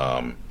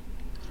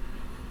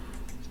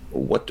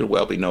 What did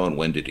Welby know, and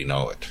when did he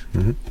know it?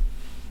 Mm-hmm.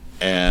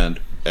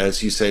 And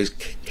as you say,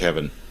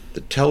 Kevin,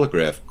 the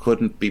Telegraph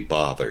couldn't be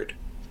bothered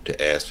to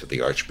ask for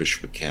the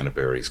Archbishop of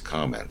Canterbury's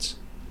comments.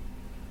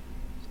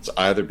 It's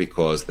either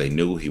because they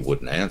knew he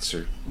wouldn't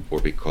answer,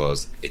 or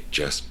because it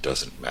just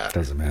doesn't matter.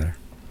 Doesn't matter.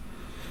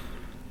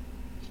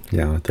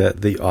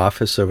 The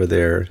office over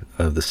there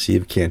of the See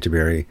of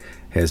Canterbury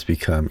has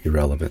become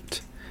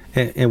irrelevant.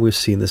 And we've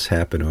seen this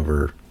happen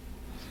over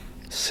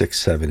 6,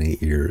 7, 8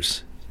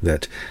 years,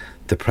 that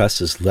the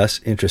press is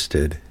less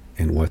interested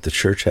in what the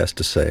church has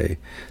to say.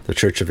 The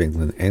Church of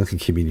England, Anglican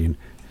Communion,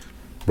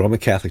 Roman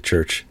Catholic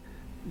Church,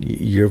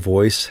 your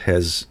voice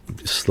has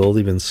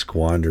slowly been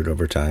squandered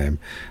over time.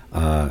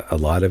 A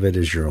lot of it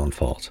is your own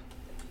fault.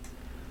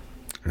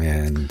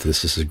 And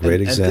this is a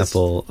great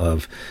example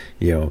of,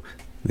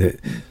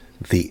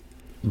 the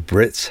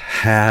Brits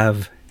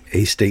have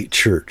a state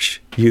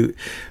church.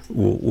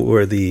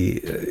 Where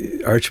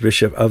the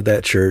Archbishop of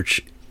that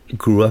church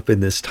grew up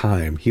in this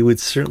time, he would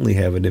certainly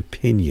have an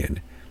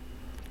opinion.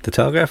 The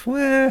Telegraph,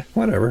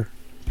 whatever.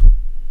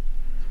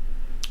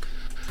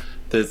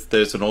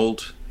 There's an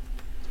old...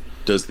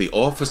 Does the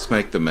office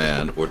make the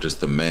man, or does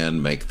the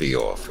man make the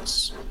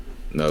office?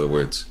 In other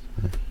words,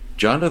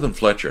 Jonathan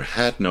Fletcher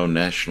had no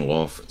national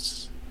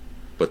office,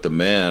 but the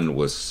man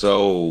was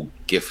so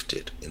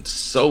gifted in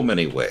so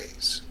many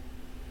ways.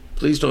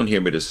 Please don't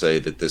hear me to say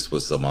that this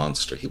was a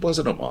monster. He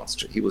wasn't a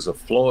monster. He was a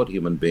flawed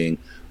human being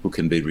who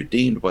can be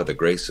redeemed by the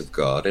grace of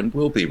God, and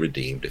will be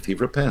redeemed if he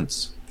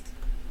repents.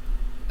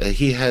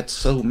 He had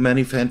so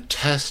many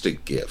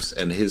fantastic gifts,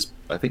 and his,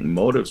 I think,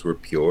 motives were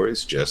pure.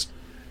 It's just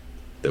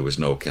there was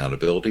no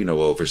accountability, no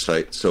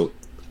oversight. So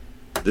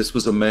this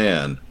was a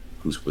man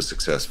who was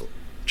successful.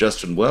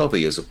 Justin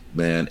Welby is a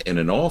man in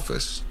an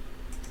office,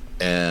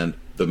 and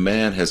the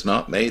man has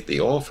not made the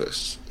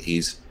office.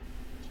 He's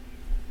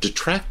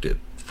detracted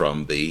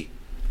from the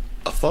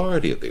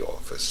authority of the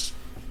office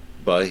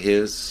by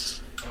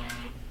his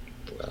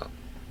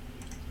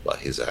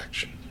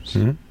actions.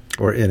 Mm-hmm.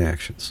 Or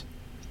inactions.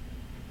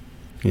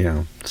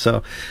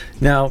 So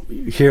now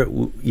here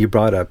you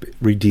brought up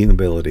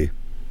redeemability.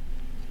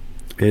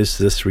 Is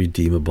this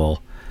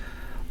redeemable?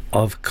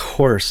 Of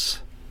course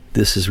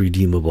this is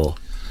redeemable.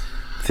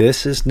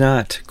 This is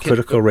not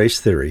critical race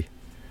theory.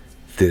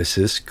 This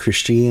is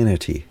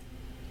Christianity.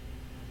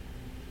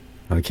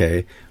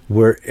 Okay?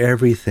 Where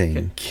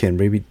everything can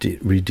be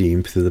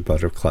redeemed through the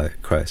blood of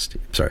Christ.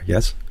 Sorry,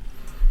 yes?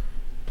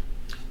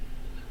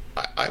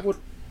 I would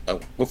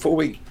before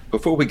we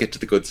get to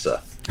the good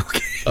stuff. Okay,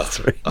 that's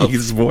right.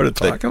 There's more to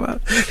talk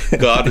about.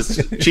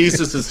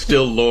 Jesus is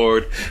still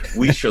Lord.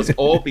 We shall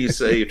all be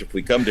saved if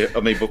we come to.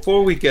 I mean,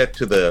 before we get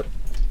to the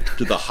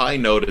high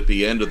note at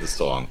the end of the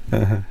song,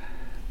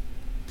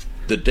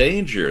 the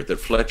danger that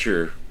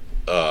Fletcher.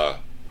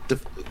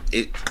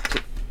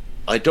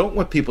 I don't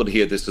want people to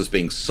hear this as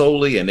being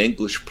solely an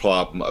English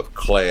problem of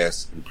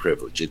class and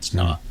privilege. It's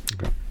not.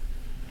 Okay.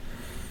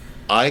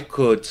 I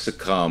could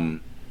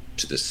succumb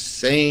to the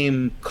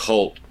same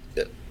cult.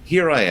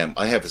 Here I am.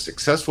 I have a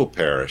successful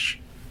parish.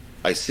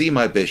 I see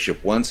my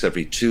bishop once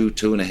every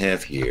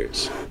 2.5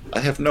 years.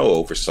 I have no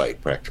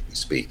oversight, practically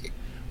speaking.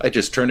 I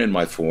just turn in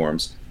my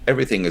forms.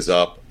 Everything is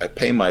up. I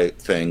pay my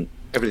thing.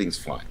 Everything's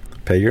fine.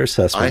 Pay your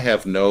assessment. I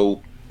have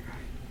no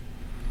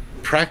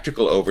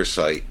practical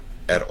oversight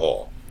at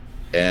all.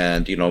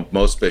 And,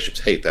 most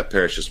bishops hate that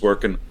parish is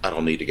working. I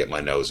don't need to get my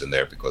nose in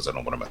there because I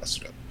don't want to mess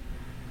it up.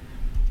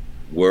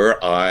 Were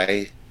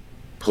I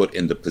put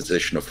in the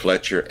position of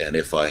Fletcher, and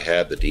if I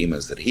had the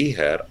demons that he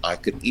had, I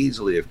could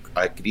easily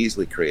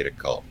create a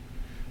cult.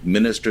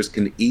 Ministers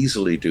can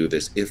easily do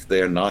this if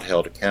they're not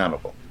held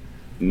accountable.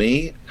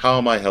 Me, how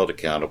am I held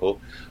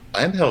accountable?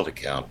 I'm held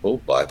accountable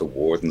by the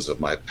wardens of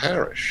my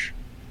parish,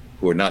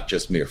 who are not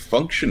just mere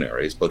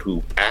functionaries, but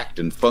who act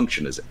and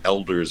function as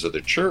elders of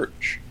the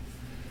church.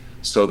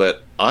 So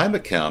that I'm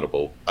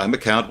accountable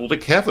to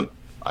Kevin.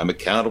 I'm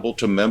accountable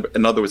to members.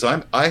 In other words,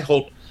 I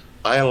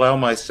allow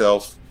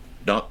myself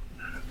not.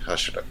 How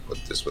should I put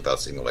this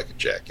without seeming like a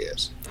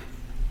jackass?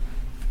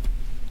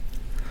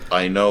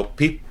 I know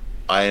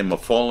I am a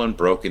fallen,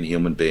 broken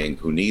human being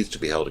who needs to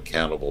be held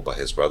accountable by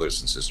his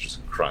brothers and sisters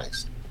in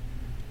Christ.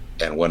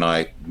 And when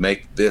I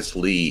make this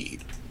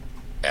lead,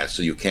 and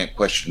so you can't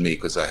question me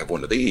because I have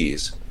one of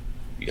these,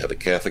 you have the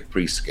Catholic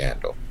priest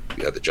scandal.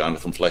 You have the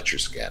Jonathan Fletcher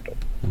scandal.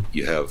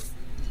 You have,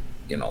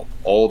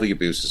 all the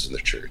abuses in the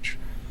church.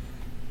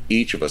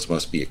 Each of us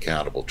must be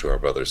accountable to our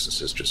brothers and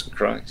sisters in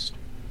Christ.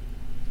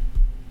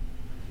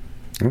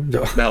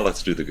 Now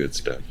let's do the good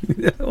stuff.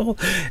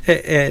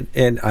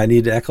 And I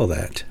need to echo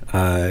that.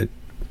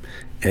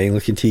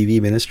 Anglican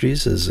TV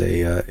Ministries is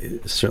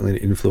certainly an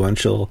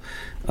influential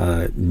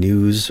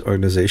news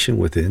organization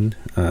within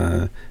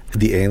the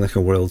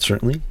Anglican world,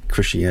 certainly.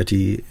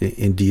 Christianity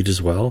indeed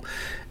as well.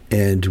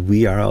 And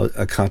we are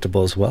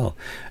accountable as well.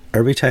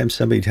 Every time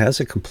somebody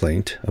has a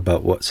complaint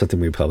about something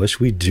we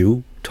publish, we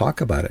do talk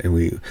about it, and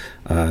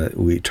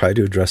we try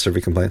to address every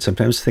complaint.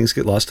 Sometimes things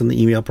get lost in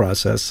the email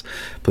process.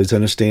 Please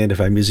understand, if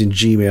I'm using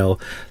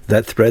Gmail,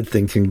 that thread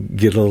thing can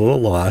get a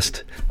little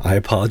lost. I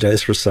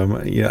apologize for some.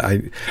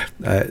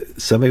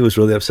 Somebody was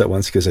really upset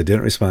once because I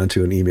didn't respond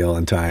to an email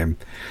on time.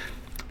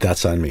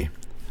 That's on me.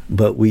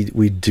 But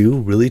we do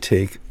really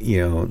take,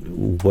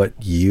 what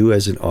you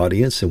as an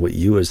audience and what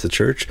you as the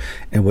church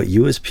and what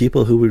you as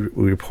people who we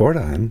report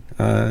on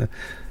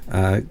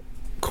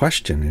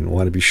question and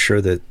want to be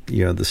sure that,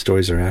 the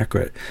stories are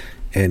accurate.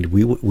 And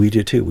we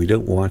do too. We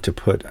don't want to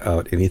put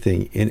out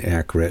anything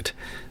inaccurate,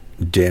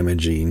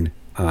 damaging,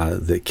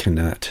 that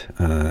cannot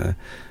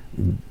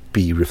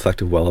be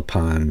reflected well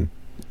upon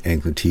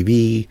Anglican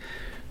TV,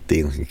 the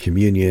Anglican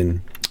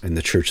Communion, and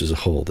the church as a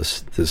whole.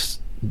 This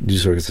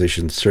news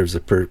organization serves the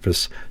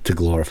purpose to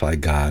glorify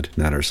God,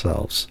 not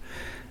ourselves.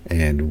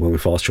 And when we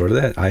fall short of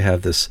that, I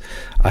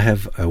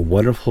have a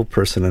wonderful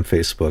person on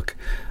Facebook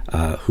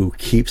who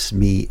keeps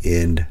me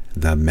in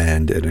the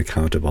mend and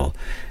accountable.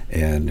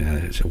 And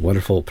it's a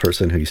wonderful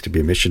person who used to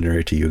be a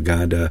missionary to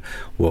Uganda.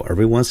 Will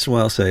every once in a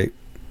while say,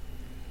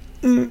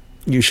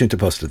 you shouldn't have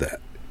posted that.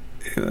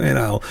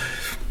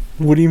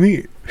 What do you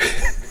mean?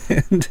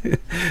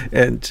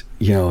 and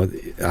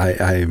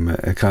I'm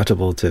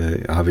accountable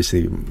to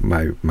obviously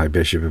my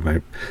bishop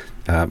and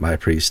my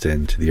priest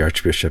and to the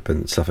archbishop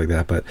and stuff like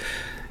that. But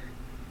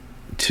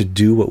to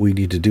do what we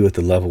need to do at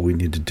the level we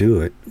need to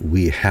do it,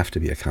 we have to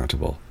be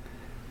accountable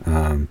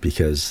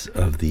because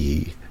of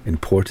the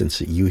importance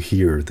that you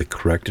hear the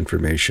correct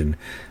information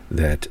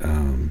that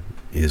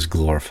is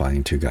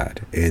glorifying to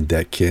God, and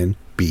that can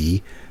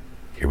be,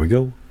 here we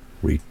go,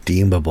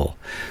 redeemable.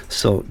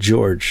 So,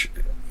 George,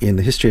 in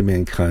the history of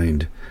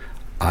mankind,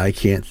 I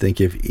can't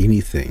think of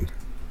anything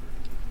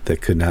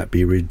that could not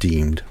be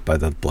redeemed by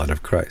the blood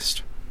of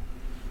Christ.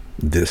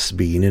 This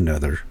being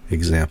another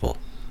example.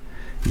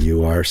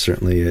 You are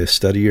certainly a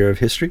studier of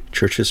history,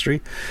 church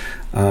history,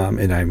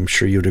 and I'm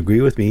sure you'd agree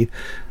with me.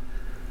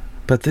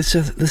 But this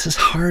is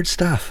hard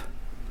stuff.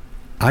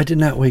 I did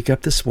not wake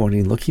up this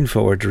morning looking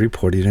forward to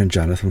reporting on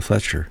Jonathan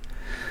Fletcher,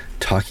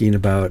 talking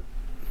about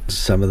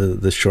some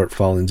of the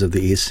shortfallings of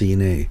the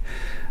ACNA.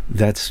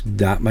 That's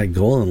not my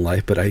goal in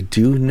life, but I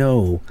do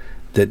know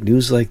that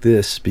news like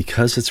this,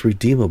 because it's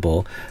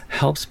redeemable,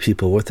 helps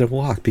people with their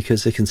walk,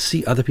 because they can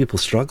see other people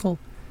struggle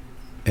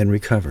and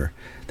recover.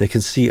 They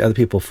can see other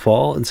people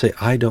fall and say,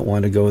 I don't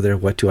want to go there.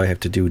 What do I have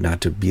to do not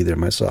to be there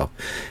myself?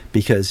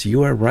 Because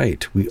you are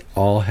right. We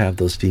all have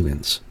those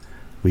demons.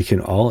 We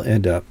can all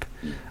end up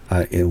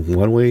in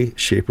one way,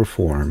 shape, or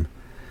form,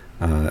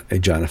 a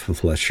Jonathan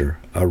Fletcher,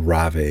 a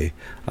Rave,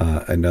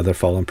 another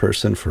fallen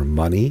person for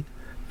money,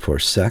 for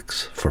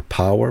sex, for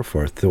power,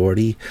 for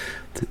authority,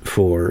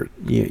 for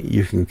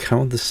you can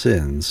count the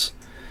sins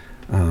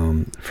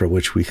for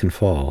which we can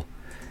fall.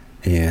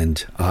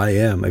 And I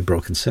am a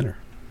broken sinner,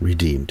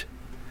 redeemed.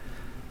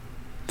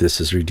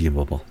 This is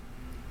redeemable.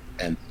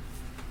 And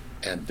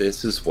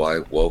this is why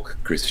woke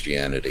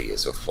Christianity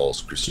is a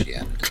false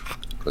Christianity,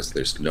 because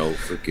there's no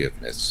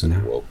forgiveness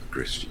in woke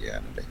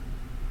Christianity.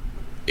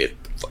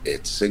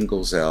 It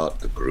singles out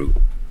the group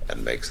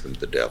and makes them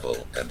the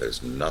devil, and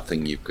there's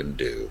nothing you can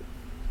do.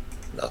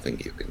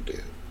 Nothing you can do.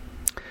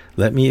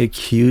 Let me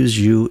accuse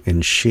you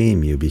and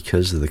shame you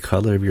because of the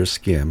color of your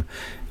skin,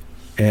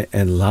 and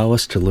allow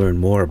us to learn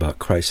more about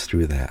Christ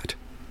through that.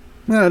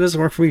 No, it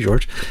doesn't work for me,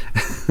 George.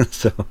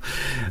 So,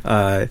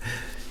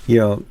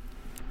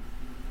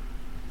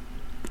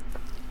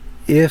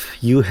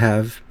 if you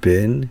have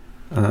been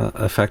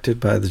affected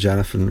by the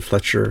Jonathan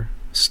Fletcher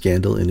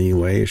scandal in any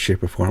way,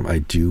 shape, or form, I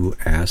do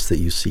ask that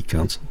you seek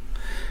counsel,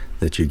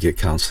 that you get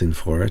counseling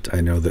for it.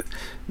 I know that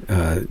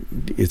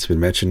it's been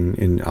mentioned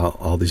in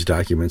all these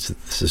documents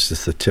that this is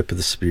just the tip of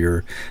the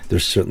spear.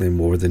 There's certainly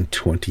more than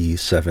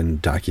 27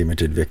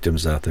 documented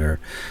victims out there,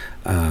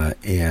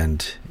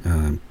 and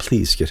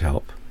please get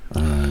help.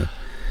 And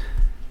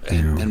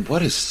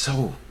what is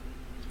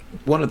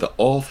one of the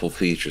awful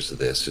features of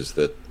this is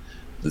that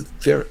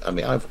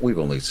we've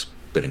only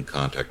been in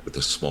contact with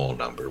a small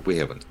number. We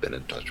haven't been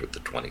in touch with the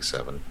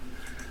 27.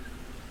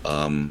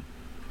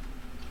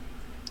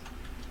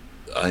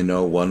 I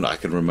know I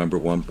can remember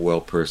one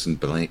person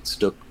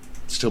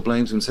still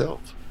blames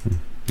himself.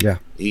 Yeah.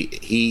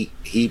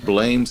 He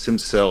blames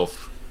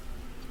himself,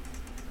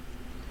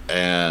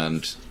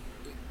 and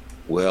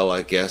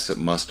I guess it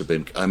must have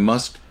been, I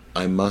must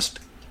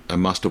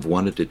have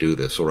wanted to do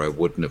this, or I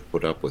wouldn't have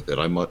put up with it.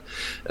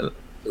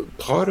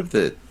 Part of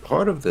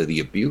the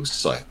abuse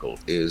cycle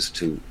is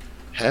to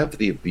have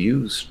the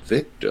abused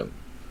victim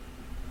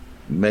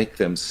make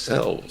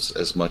themselves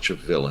as much a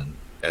villain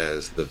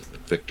as the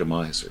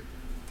victimizer.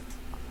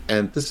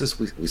 And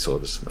we saw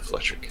this in the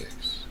Fletcher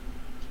case.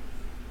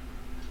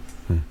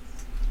 All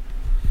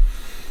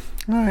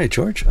right,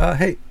 George.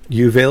 Hey,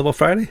 you available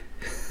Friday?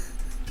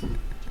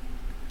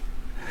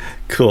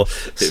 Cool.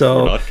 If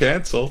we're not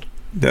canceled.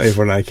 No, if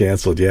we're not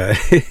canceled, yeah.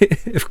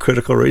 If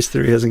critical race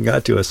theory hasn't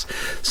got to us.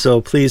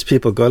 So please,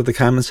 people, go to the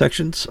comment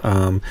sections.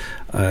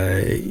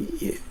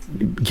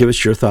 Give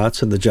us your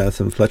thoughts on the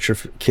Jonathan Fletcher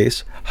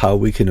case, how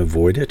we can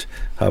avoid it,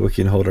 how we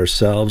can hold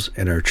ourselves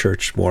and our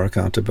church more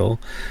accountable,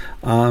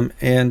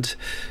 and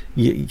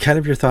kind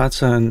of your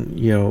thoughts on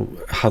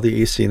how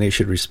the ACNA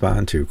should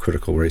respond to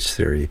critical race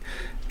theory,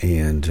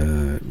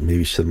 and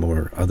maybe some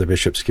more other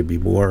bishops could be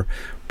more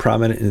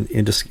prominent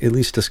in at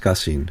least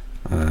discussing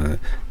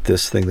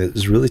this thing that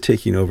is really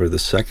taking over the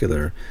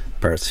secular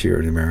parts here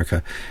in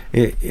America.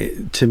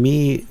 To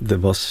me, the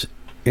most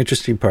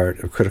interesting part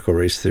of critical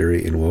race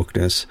theory and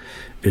wokeness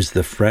is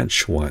the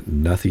French want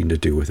nothing to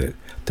do with it.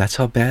 That's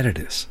how bad it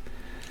is.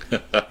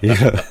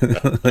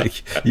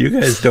 Like, you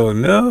guys don't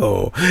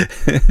know.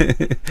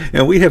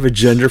 And we have a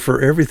gender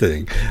for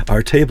everything.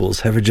 Our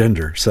tables have a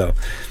gender. So,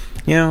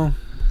 it's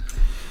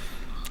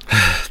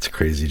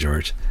crazy,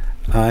 George.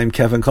 I'm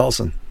Kevin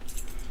Carlson.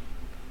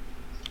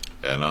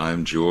 And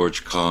I'm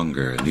George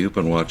Conger, and you've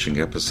been watching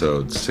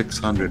episode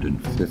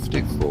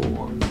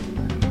 654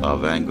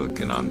 of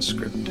Anglican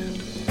Unscripted.